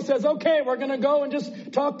Daniel says, okay, we're going to go and just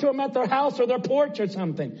talk to them at their house or their porch or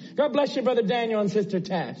something. God bless you, Brother Daniel and Sister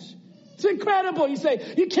Tash. It's incredible. You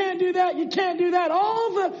say, you can't do that. You can't do that.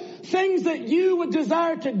 All the things that you would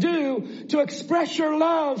desire to do to express your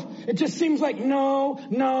love, it just seems like no,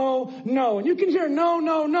 no, no. And you can hear no,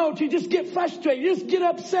 no, no till you just get frustrated. You just get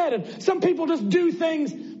upset. And some people just do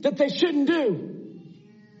things that they shouldn't do.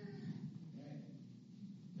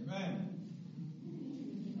 Amen.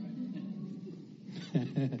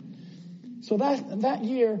 So that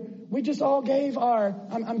year, we just all gave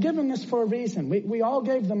I'm giving this for a reason. We all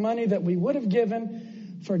gave the money that we would have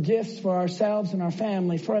given for gifts for ourselves and our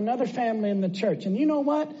family, for another family in the church. And you know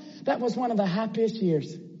what? That was one of the happiest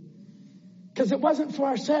years. Because it wasn't for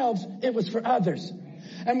ourselves, it was for others.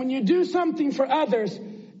 And when you do something for others,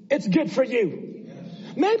 it's good for you.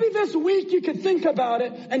 Maybe this week you could think about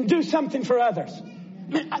it and do something for others.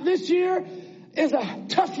 This year is a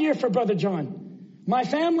tough year for Brother John. My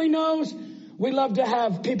family knows. We love to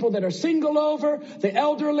have people that are single over, the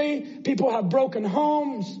elderly, people have broken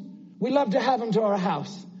homes. We love to have them to our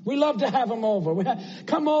house. We love to have them over.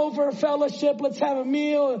 Come over, fellowship, let's have a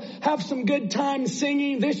meal, have some good time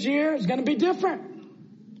singing. This year is going to be different.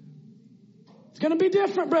 It's going to be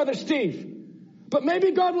different, Brother Steve. But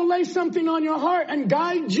maybe God will lay something on your heart and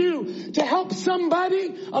guide you to help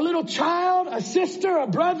somebody, a little child, a sister, a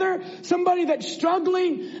brother, somebody that's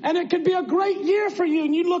struggling. And it could be a great year for you.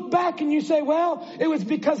 And you look back and you say, well, it was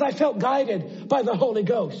because I felt guided by the Holy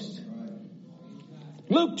Ghost.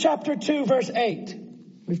 Luke chapter 2, verse 8.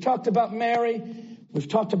 We've talked about Mary. We've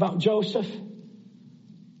talked about Joseph,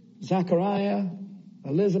 Zachariah,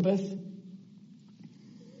 Elizabeth.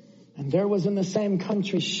 And there was in the same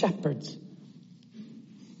country shepherds,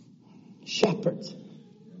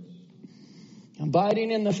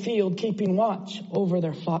 abiding in the field, keeping watch over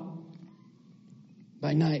their flock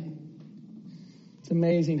by night. It's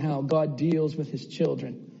amazing how God deals with his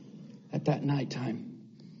children at that nighttime.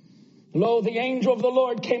 Lo, the angel of the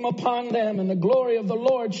Lord came upon them, and the glory of the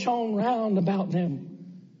Lord shone round about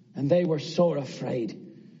them, and they were sore afraid.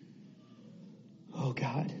 Oh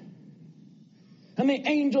God. And the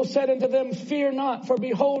angel said unto them, fear not, for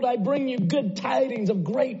behold, I bring you good tidings of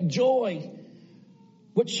great joy,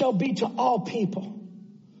 which shall be to all people.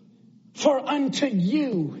 For unto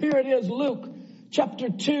you, here it is, Luke chapter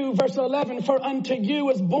 2, verse 11, for unto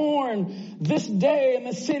you is born this day in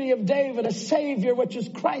the city of David a Savior, which is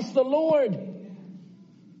Christ the Lord.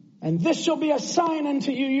 And this shall be a sign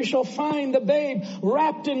unto you. You shall find the babe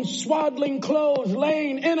wrapped in swaddling clothes,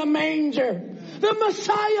 laying in a manger. The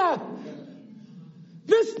Messiah.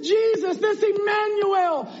 This Jesus, this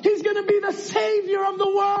Emmanuel, he's going to be the Savior of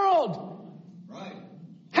the world. Right.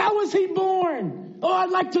 How was he born? Oh,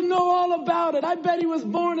 I'd like to know all about it. I bet he was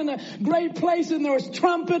born in a great place, and there was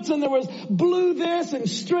trumpets, and there was blue this and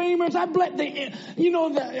streamers. I bet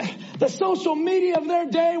the social media of their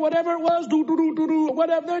day, whatever it was,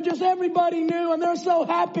 whatever, they're just, everybody knew, and they're so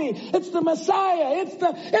happy. It's the Messiah. It's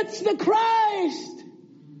the Christ.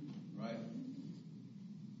 Right.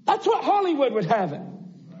 That's what Hollywood would have it.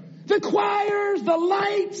 The choirs, the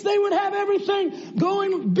lights, they would have everything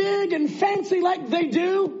going big and fancy like they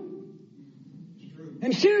do.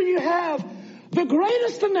 And here you have the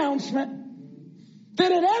greatest announcement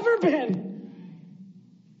that had ever been.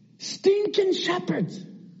 Stinking shepherds.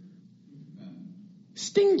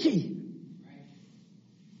 Stinky.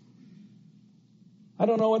 I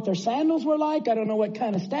don't know what their sandals were like. I don't know what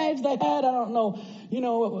kind of staves they had. I don't know,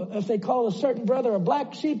 if they call a certain brother a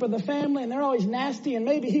black sheep of the family, and they're always nasty, and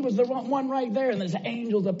maybe he was the one right there, and there's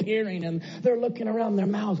angels appearing, and they're looking around their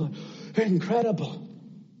mouths like, incredible.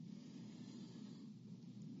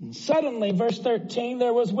 And suddenly, verse 13,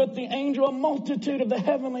 there was with the angel a multitude of the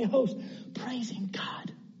heavenly host praising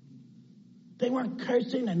God. They weren't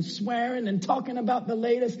cursing and swearing and talking about the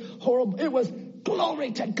latest horrible. It was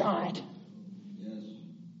glory to God. Yes.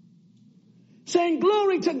 Saying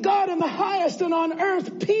glory to God in the highest, and on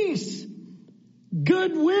earth peace,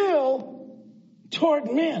 goodwill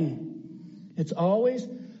toward men. It's always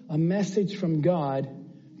a message from God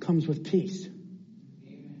comes with peace.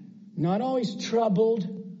 Not always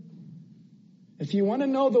troubled. If you want to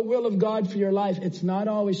know the will of God for your life, it's not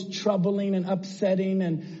always troubling and upsetting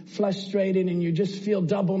and frustrating, and you just feel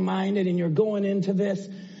double-minded and you're going into this.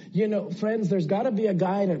 Friends, there's got to be a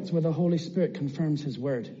guidance where the Holy Spirit confirms his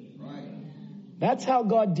word. Right. That's how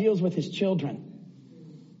God deals with his children.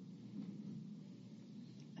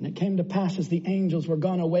 And it came to pass as the angels were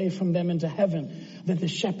gone away from them into heaven, that the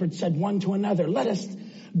shepherds said one to another, let us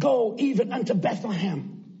go even unto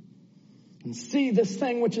Bethlehem, and see this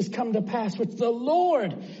thing which has come to pass, which the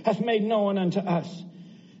Lord hath made known unto us.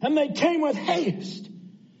 And they came with haste,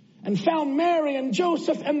 and found Mary and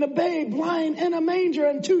Joseph and the babe lying in a manger,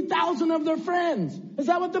 and 2,000 of their friends. Is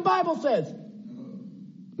that what the Bible says?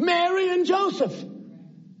 Mary and Joseph.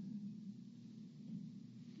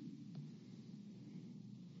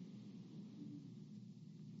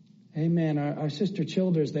 Amen. Our sister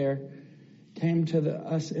Childers there came to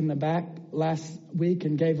us in the back last week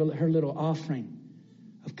and gave her little offering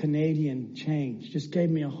of Canadian change. Just gave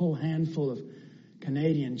me a whole handful of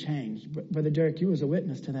Canadian change. Brother Derek, you was a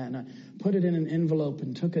witness to that. And I put it in an envelope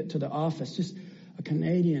and took it to the office. Just a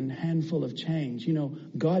Canadian handful of change.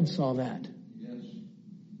 God saw that. Yes.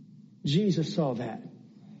 Jesus saw that.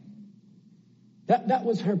 That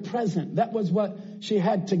was her present. That was what she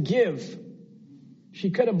had to give.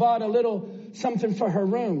 She could have bought a little something for her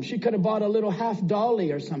room. She could have bought a little half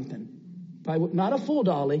dolly or something. Not a full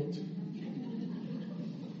dolly.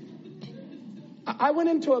 I went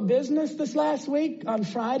into a business this last week on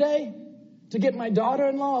Friday to get my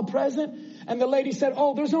daughter-in-law a present. And the lady said,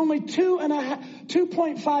 oh, there's only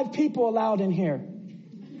 2.5 people allowed in here.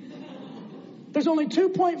 There's only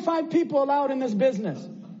 2.5 people allowed in this business.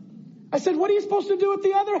 I said, what are you supposed to do with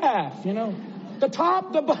the other half? The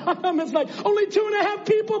top, the bottom. It's like only 2.5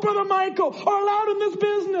 people, Brother Michael, are allowed in this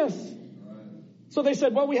business. So they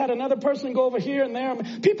said, well, we had another person go over here and there.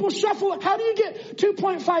 People shuffle. How do you get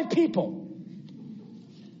 2.5 people?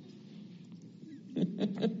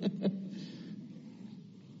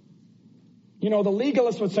 The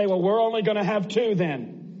legalists would say, well, we're only going to have 2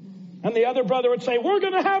 then. And the other brother would say, we're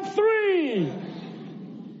going to have 3.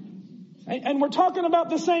 And we're talking about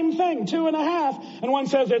the same thing, 2.5. And one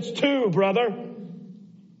says, it's 2, brother.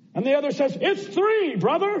 And the other says, it's 3,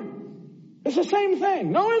 brother. It's the same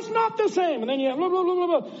thing. No, it's not the same. And then you have blah, blah, blah,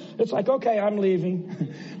 blah, blah. It's like, okay, I'm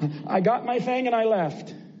leaving. I got my thing and I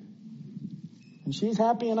left. And she's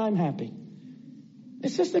happy and I'm happy.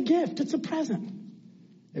 It's just a gift. It's a present.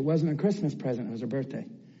 It wasn't a Christmas present. It was her birthday.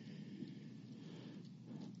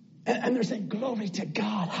 And they're saying, glory to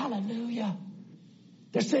God. Hallelujah.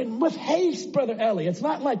 They're saying, with haste, Brother Ellie. It's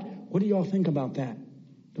not like, what do you all think about that?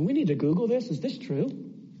 Do we need to Google this? Is this true?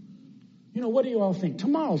 What do you all think?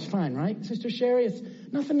 Tomorrow's fine, right? Sister Sherry, it's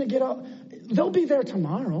nothing to get all. They'll be there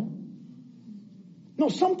tomorrow. No,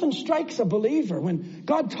 something strikes a believer when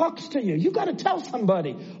God talks to you. You got to tell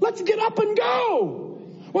somebody, let's get up and go.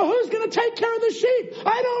 Well, who's going to take care of the sheep?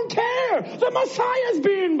 I don't care. The Messiah's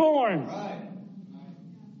being born. Right.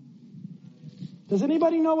 Does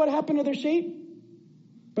anybody know what happened to their sheep?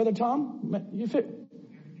 Brother Tom,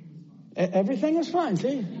 everything is fine.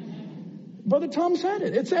 See, Brother Tom said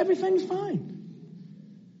it. Everything's fine.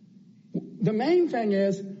 the main thing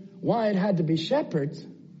is why it had to be shepherds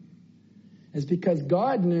is because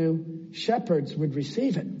God knew shepherds would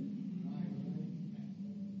receive it.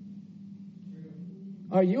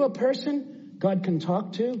 Are you a person God can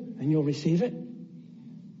talk to and you'll receive it?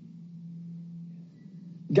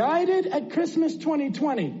 Guided at Christmas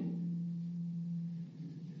 2020.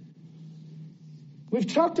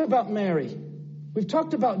 We've talked about Mary. We've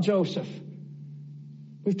talked about Joseph.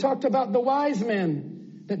 We've talked about the wise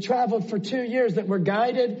men that traveled for 2 years that were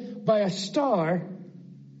guided by a star.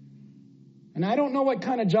 And I don't know what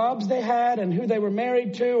kind of jobs they had and who they were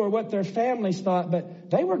married to or what their families thought, but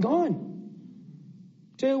they were gone.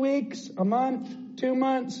 2 weeks, a month, 2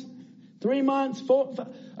 months, 3 months,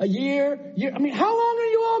 a year. I mean, how long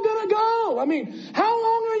are you all going to go? I mean, how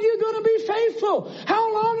long are you going to be faithful?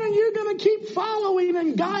 How long are you going to keep following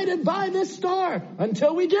and guided by this star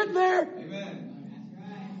until we get there? Amen.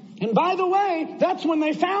 And by the way, that's when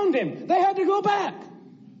they found him. They had to go back.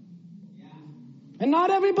 And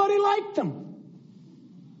not everybody liked him.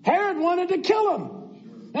 Herod wanted to kill him.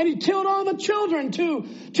 And he killed all the children, 2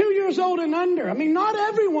 years old and under. I mean, not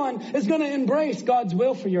everyone is going to embrace God's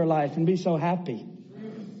will for your life and be so happy.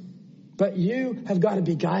 But you have got to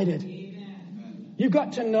be guided. You've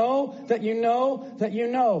got to know that you know that you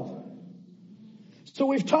know. So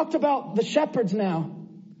we've talked about the shepherds now.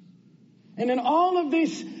 And in all of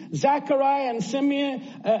these, Zechariah and Simeon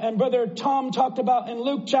and Brother Tom talked about in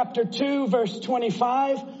Luke chapter 2, verse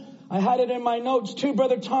 25. I had it in my notes too,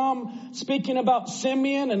 Brother Tom, speaking about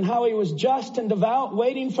Simeon and how he was just and devout,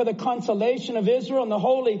 waiting for the consolation of Israel, and the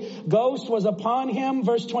Holy Ghost was upon him.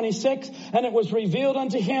 Verse 26, and it was revealed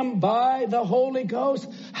unto him by the Holy Ghost.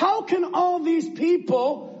 How can all these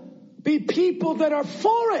people be people that are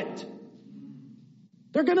for it?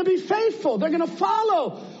 They're going to be faithful. They're going to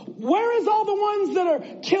follow. Where is all the ones that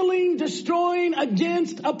are killing, destroying,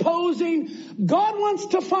 against, opposing? God wants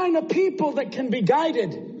to find a people that can be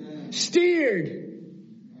guided,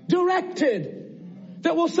 steered, directed,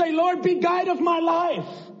 that will say, Lord, be guide of my life.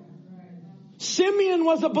 Simeon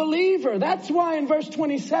was a believer. That's why in verse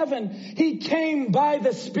 27, he came by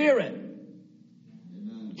the Spirit.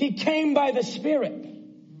 He came by the Spirit.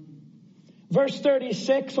 Verse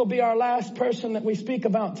 36 will be our last person that we speak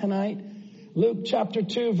about tonight. Luke chapter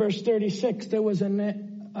 2, verse 36. There was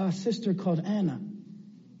a sister called Anna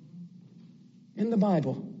in the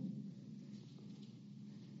Bible.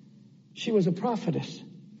 She was a prophetess.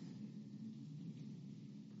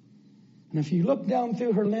 And if you look down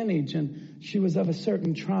through her lineage, and she was of a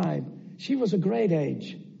certain tribe, she was a great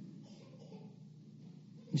age.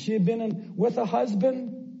 And she had been with a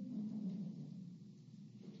husband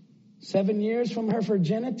 7 years from her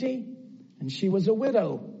virginity, and she was a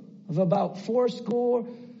widow of about 80,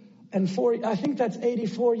 I think that's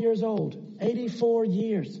 84 years old. 84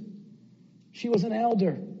 years. She was an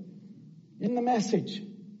elder in the message.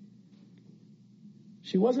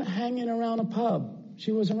 She wasn't hanging around a pub.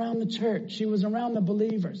 She was around the church. She was around the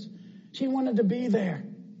believers. She wanted to be there.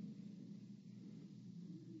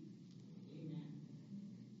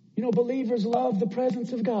 You know, believers love the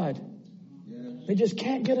presence of God. They just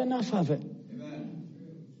can't get enough of it. Amen.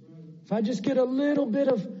 If I just get a little bit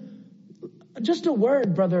of, just a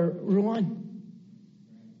word, Brother Ruan,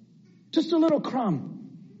 just a little crumb.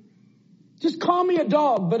 Just call me a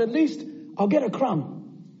dog, but at least I'll get a crumb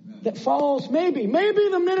that falls. Maybe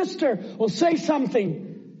the minister will say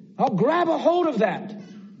something. I'll grab a hold of that.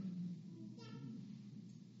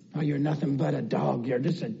 Oh, you're nothing but a dog. You're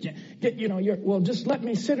just just let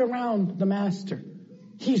me sit around the master.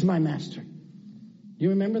 He's my master. You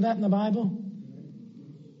remember that in the Bible?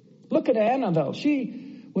 Look at Anna, though.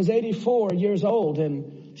 She was 84 years old,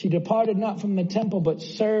 and she departed not from the temple, but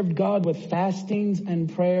served God with fastings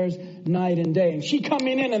and prayers night and day. And she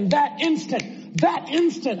coming in, and that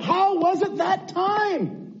instant, how was it that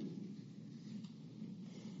time?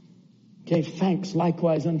 Gave thanks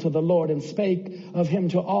likewise unto the Lord, and spake of him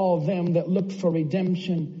to all them that looked for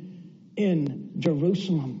redemption in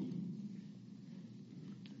Jerusalem.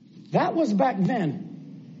 That was back then.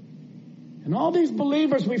 And all these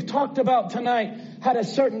believers we've talked about tonight had a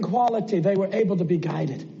certain quality. They were able to be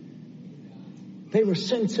guided. They were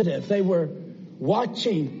sensitive. They were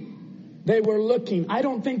watching. They were looking. I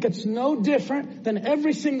don't think it's no different than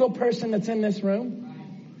every single person that's in this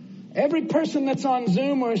room. Every person that's on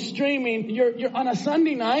Zoom or streaming, you're on a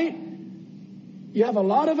Sunday night. You have a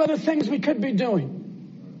lot of other things we could be doing.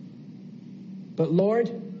 But Lord,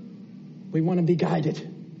 we want to be guided.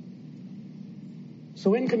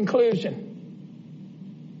 So in conclusion,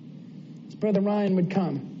 as Brother Ryan would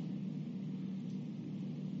come,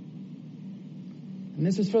 And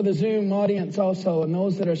this is for the Zoom audience also, and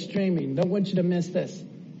those that are streaming. Don't want you to miss this.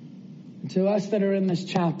 And to us that are in this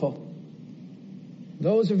chapel,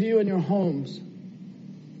 those of you in your homes,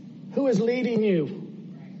 who is leading you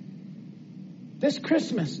this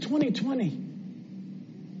Christmas 2020?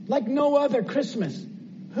 Like no other Christmas,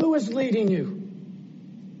 who is leading you?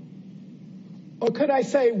 Or could I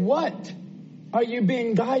say, what are you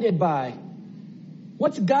being guided by?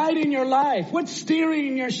 What's guiding your life? What's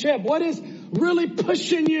steering your ship? What is really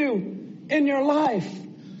pushing you in your life?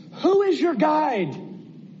 Who is your guide?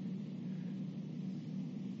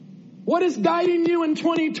 What is guiding you in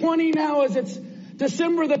 2020 now as it's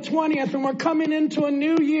December the 20th and we're coming into a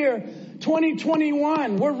new year,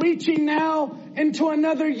 2021. We're reaching now into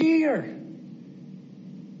another year.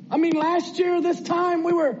 I mean, last year, this time,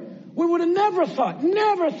 we would have never thought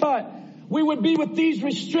we would be with these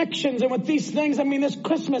restrictions and with these things. I mean, this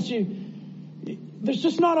Christmas, there's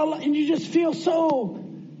just not a lot, and you just feel so,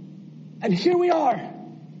 and here we are.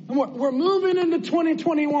 And we're moving into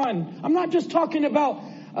 2021. I'm not just talking about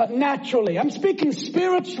naturally. I'm speaking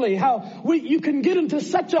spiritually, how you can get into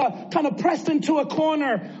such a kind of pressed into a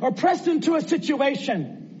corner or pressed into a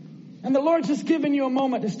situation. And the Lord's just giving you a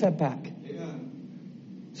moment to step back.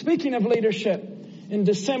 Amen. Speaking of leadership, in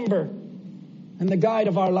December and the guide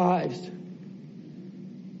of our lives,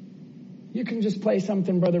 you can just play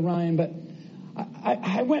something, Brother Ryan, but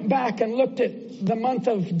I went back and looked at the month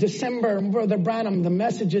of December, and Brother Branham, the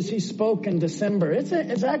messages he spoke in December. It's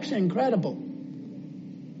actually incredible.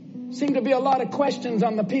 Seem to be a lot of questions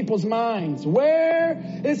on the people's minds. Where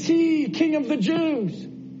is he, King of the Jews?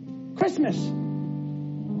 Christmas.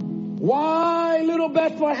 Why little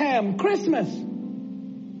Bethlehem? Christmas.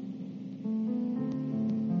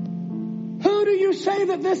 Who do you say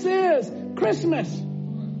that this is? Christmas.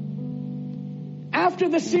 After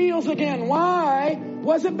the seals again, why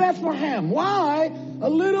was it Bethlehem? Why a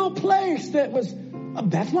little place that was a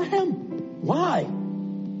Bethlehem? Why?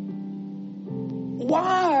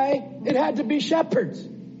 Why it had to be shepherds?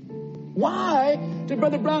 Why did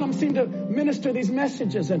Brother Branham seem to minister these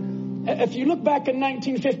messages? And if you look back in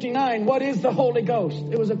 1959, what is the Holy Ghost?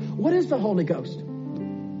 What is the Holy Ghost?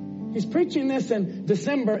 He's preaching this in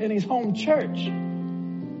December in his home church.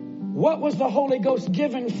 What was the Holy Ghost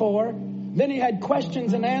given for? Then he had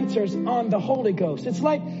questions and answers on the Holy Ghost. It's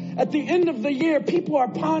like at the end of the year, people are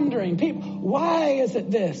pondering, why is it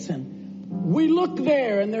this? And we look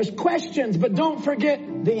there and there's questions, but don't forget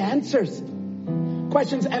the answers.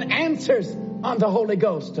 Questions and answers on the Holy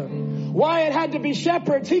Ghost. Why it had to be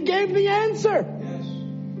shepherds, he gave the answer. Yes.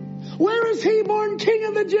 Where is he born King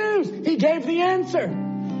of the Jews? He gave the answer.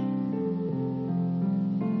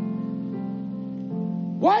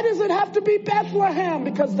 Why does it have to be Bethlehem?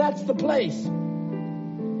 Because that's the place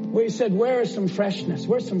where he said, where is some freshness?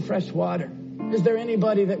 Where's some fresh water? Is there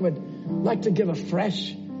anybody that would like to give a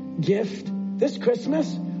fresh gift this Christmas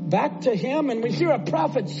back to him? And we hear a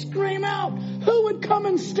prophet scream out, who would come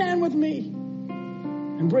and stand with me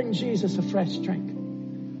and bring Jesus a fresh drink?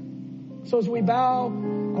 So as we bow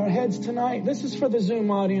our heads tonight, this is for the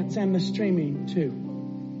Zoom audience and the streaming too.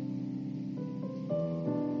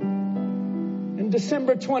 In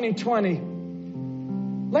December 2020,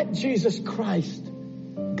 let Jesus Christ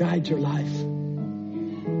guide your life.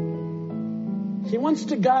 He wants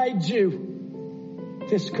to guide you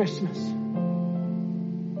this Christmas.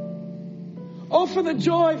 Oh, for the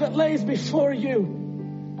joy that lays before you.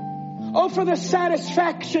 Oh, for the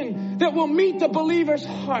satisfaction that will meet the believer's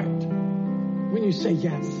heart when you say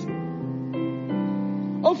yes.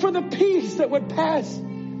 Oh, for the peace that would pass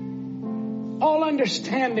all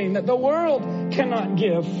understanding that the world cannot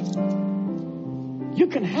give. You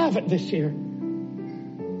can have it this year.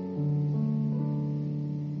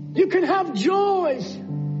 You can have joy.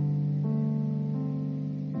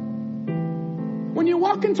 When you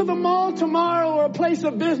walk into the mall tomorrow or a place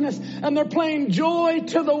of business and they're playing Joy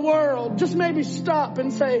to the World, just maybe stop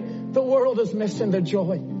and say, the world is missing the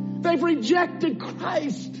joy. They've rejected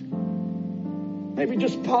Christ. Maybe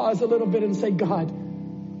just pause a little bit and say, God,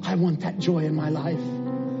 I want that joy in my life.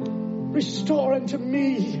 Restore unto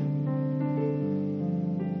me.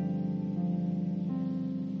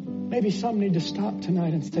 Maybe some need to stop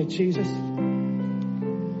tonight and say, Jesus,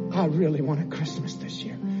 I really want a Christmas this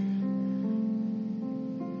year.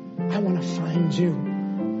 I want to find you.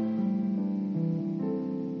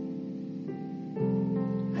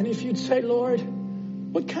 And if you'd say, Lord,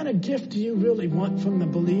 what kind of gift do you really want from the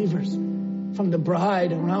believers, from the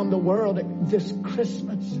bride around the world at this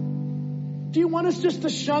Christmas? Do you want us just to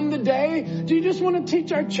shun the day? Do you just want to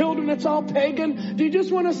teach our children it's all pagan? Do you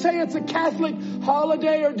just want to say it's a Catholic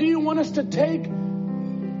holiday? Or do you want us to take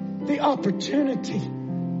the opportunity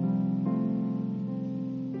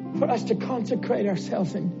for us to consecrate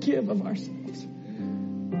ourselves and give of ourselves,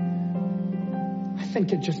 I think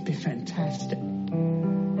it'd just be fantastic.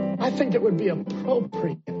 I think it would be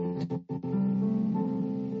appropriate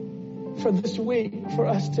for this week for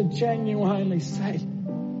us to genuinely say,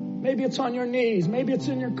 maybe it's on your knees, maybe it's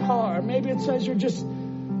in your car, maybe it's as you're just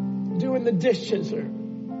doing the dishes, or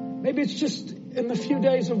maybe it's just in the few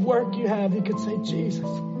days of work you have, you could say, Jesus,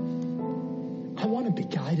 I want to be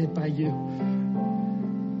guided by you.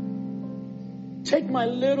 Take my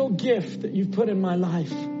little gift that you've put in my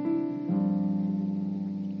life.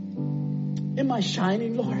 Am I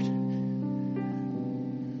shining, Lord?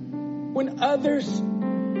 When others,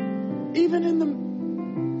 even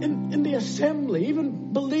in the assembly,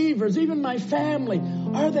 even believers, even my family,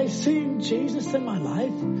 are they seeing Jesus in my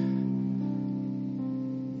life?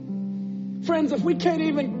 Friends, if we can't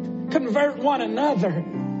even convert one another,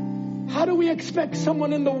 how do we expect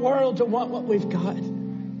someone in the world to want what we've got?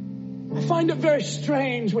 I find it very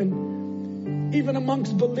strange when even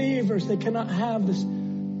amongst believers they cannot have this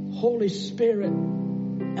Holy Spirit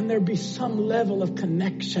and there be some level of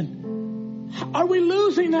connection. Are we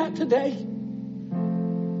losing that today?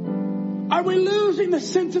 Are we losing the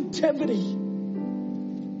sensitivity?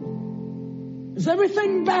 Is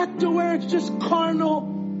everything back to where it's just carnal?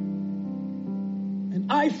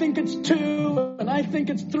 And I think it's 2, and I think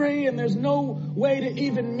it's 3, and there's no way to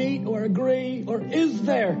even meet or agree? Or is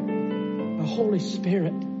there a Holy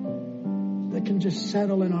Spirit that can just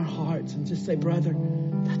settle in our hearts and just say, brother,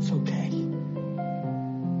 that's okay.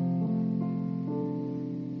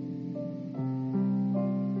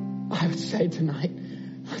 I would say tonight,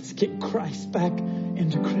 let's get Christ back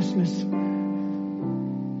into Christmas.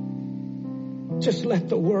 Just let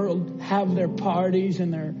the world have their parties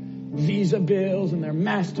and their Visa bills and their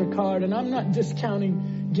MasterCard. And I'm not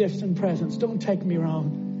discounting gifts and presents. Don't take me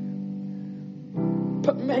wrong.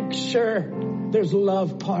 But make sure there's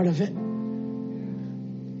love part of it.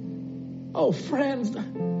 Oh, friends,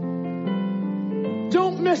 don't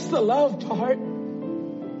miss the love part.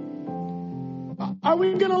 Are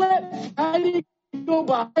we going to let Friday go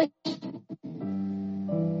by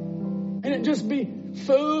and it just be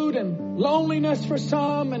food and loneliness for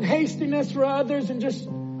some and hastiness for others and just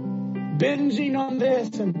binging on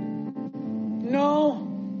this? And no,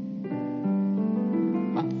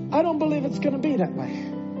 I don't believe it's going to be that way.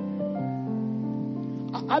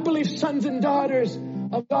 I believe sons and daughters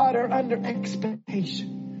of God are under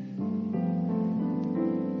expectation.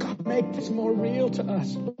 God, make this more real to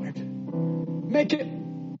us, Lord. Make it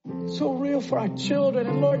so real for our children.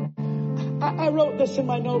 And Lord, I wrote this in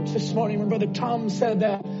my notes this morning when Brother Tom said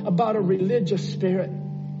that about a religious spirit.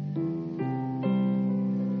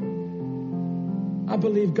 I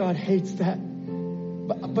believe God hates that.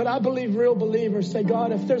 But I believe real believers say,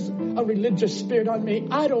 God, if there's a religious spirit on me,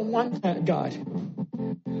 I don't want that, God.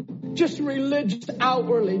 Just religious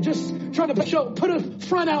outwardly, just trying to put a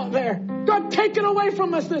front out there. God, take it away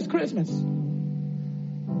from us this Christmas.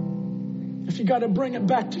 If you got to bring it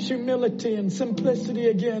back to humility and simplicity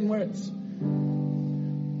again, where it's,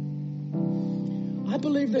 I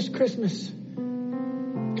believe this Christmas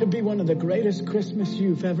could be one of the greatest Christmas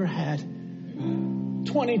you've ever had.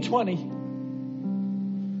 2020.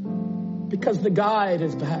 Because the guide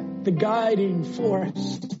is back. The guiding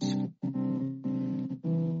force.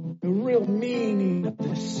 The real meaning of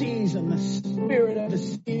the season. The spirit of the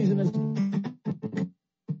season is back.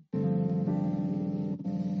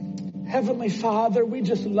 Heavenly Father, we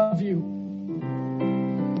just love you.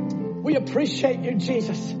 We appreciate you,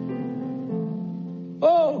 Jesus.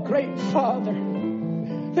 Oh, great Father,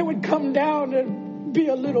 that would come down and be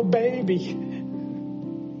a little baby.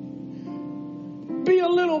 Be a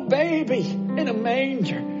little baby in a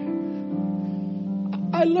manger.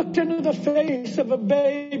 I looked into the face of a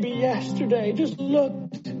baby yesterday. Just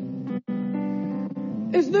looked.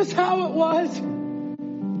 Is this how it was?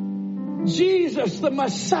 Jesus, the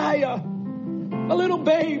Messiah, a little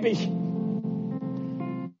baby.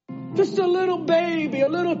 Just a little baby, a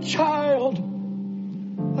little child.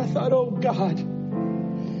 I thought, oh God,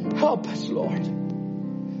 help us, Lord.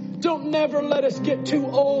 Don't never let us get too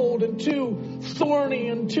old and too thorny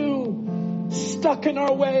and too stuck in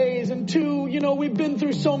our ways and too, we've been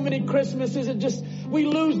through so many Christmases. We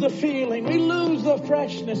lose the feeling. We lose the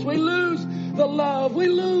freshness. We lose the love. We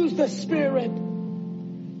lose the spirit.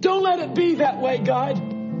 Don't let it be that way, God.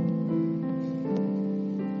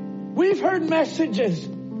 We've heard messages.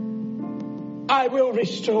 I will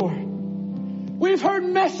restore. We've heard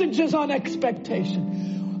messages on expectation.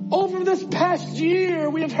 Over this past year,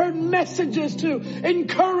 we have heard messages to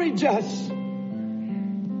encourage us.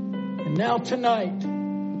 And now tonight,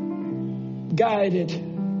 guide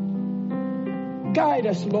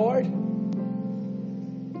us, Lord.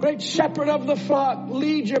 Great shepherd of the flock,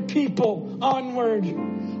 lead your people onward.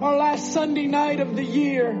 Our last Sunday night of the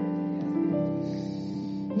year.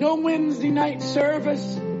 No Wednesday night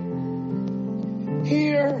service.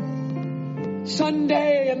 Here,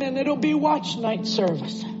 Sunday, and then it'll be watch night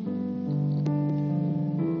service.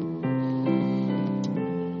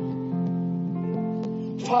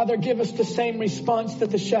 Father, give us the same response that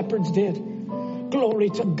the shepherds did. Glory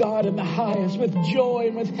to God in the highest, with joy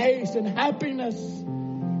and with haste and happiness.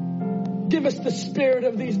 Give us the spirit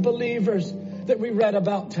of these believers that we read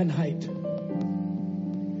about tonight.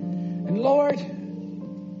 And Lord,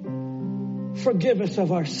 forgive us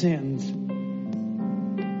of our sins.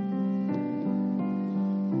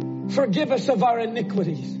 Forgive us of our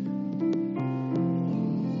iniquities.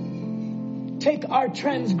 Take our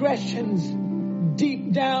transgressions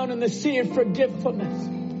deep down in the sea of forgetfulness.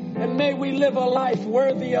 And may we live a life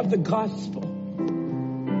worthy of the gospel.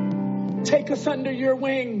 Take us under your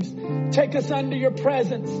wings. Take us under your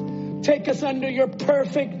presence. Take us under your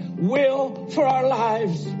perfect will for our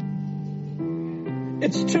lives.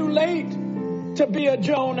 It's too late to be a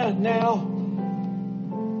Jonah now.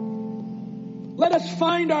 Let us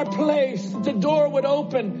find our place. The door would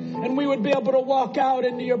open and we would be able to walk out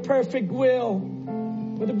into your perfect will.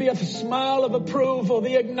 Whether it be a smile of approval,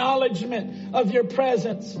 the acknowledgement of your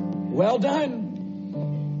presence. Well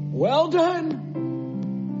done. Well done.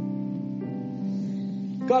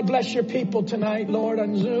 God bless your people tonight, Lord,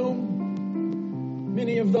 on Zoom.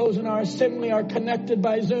 Many of those in our assembly are connected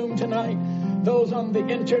by Zoom tonight. Those on the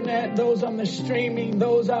internet, those on the streaming,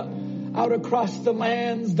 those out across the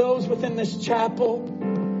lands, those within this chapel,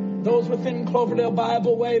 those within Cloverdale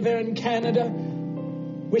Bible Way there in Canada.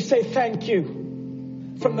 We say thank you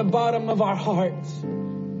from the bottom of our hearts.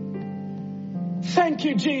 Thank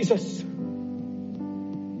you, Jesus.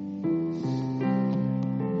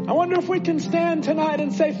 I wonder if we can stand tonight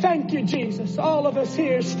and say thank you, Jesus. All of us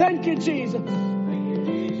here, thank you, Jesus.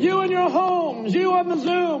 You in your homes, you on the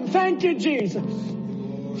Zoom, thank you, Jesus.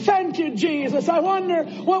 Thank you, Jesus. I wonder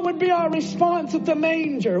what would be our response at the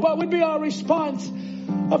manger. What would be our response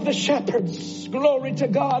of the shepherds? Glory to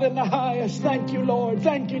God in the highest. Thank you, Lord.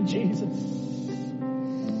 Thank you, Jesus.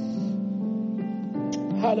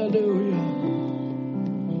 Hallelujah.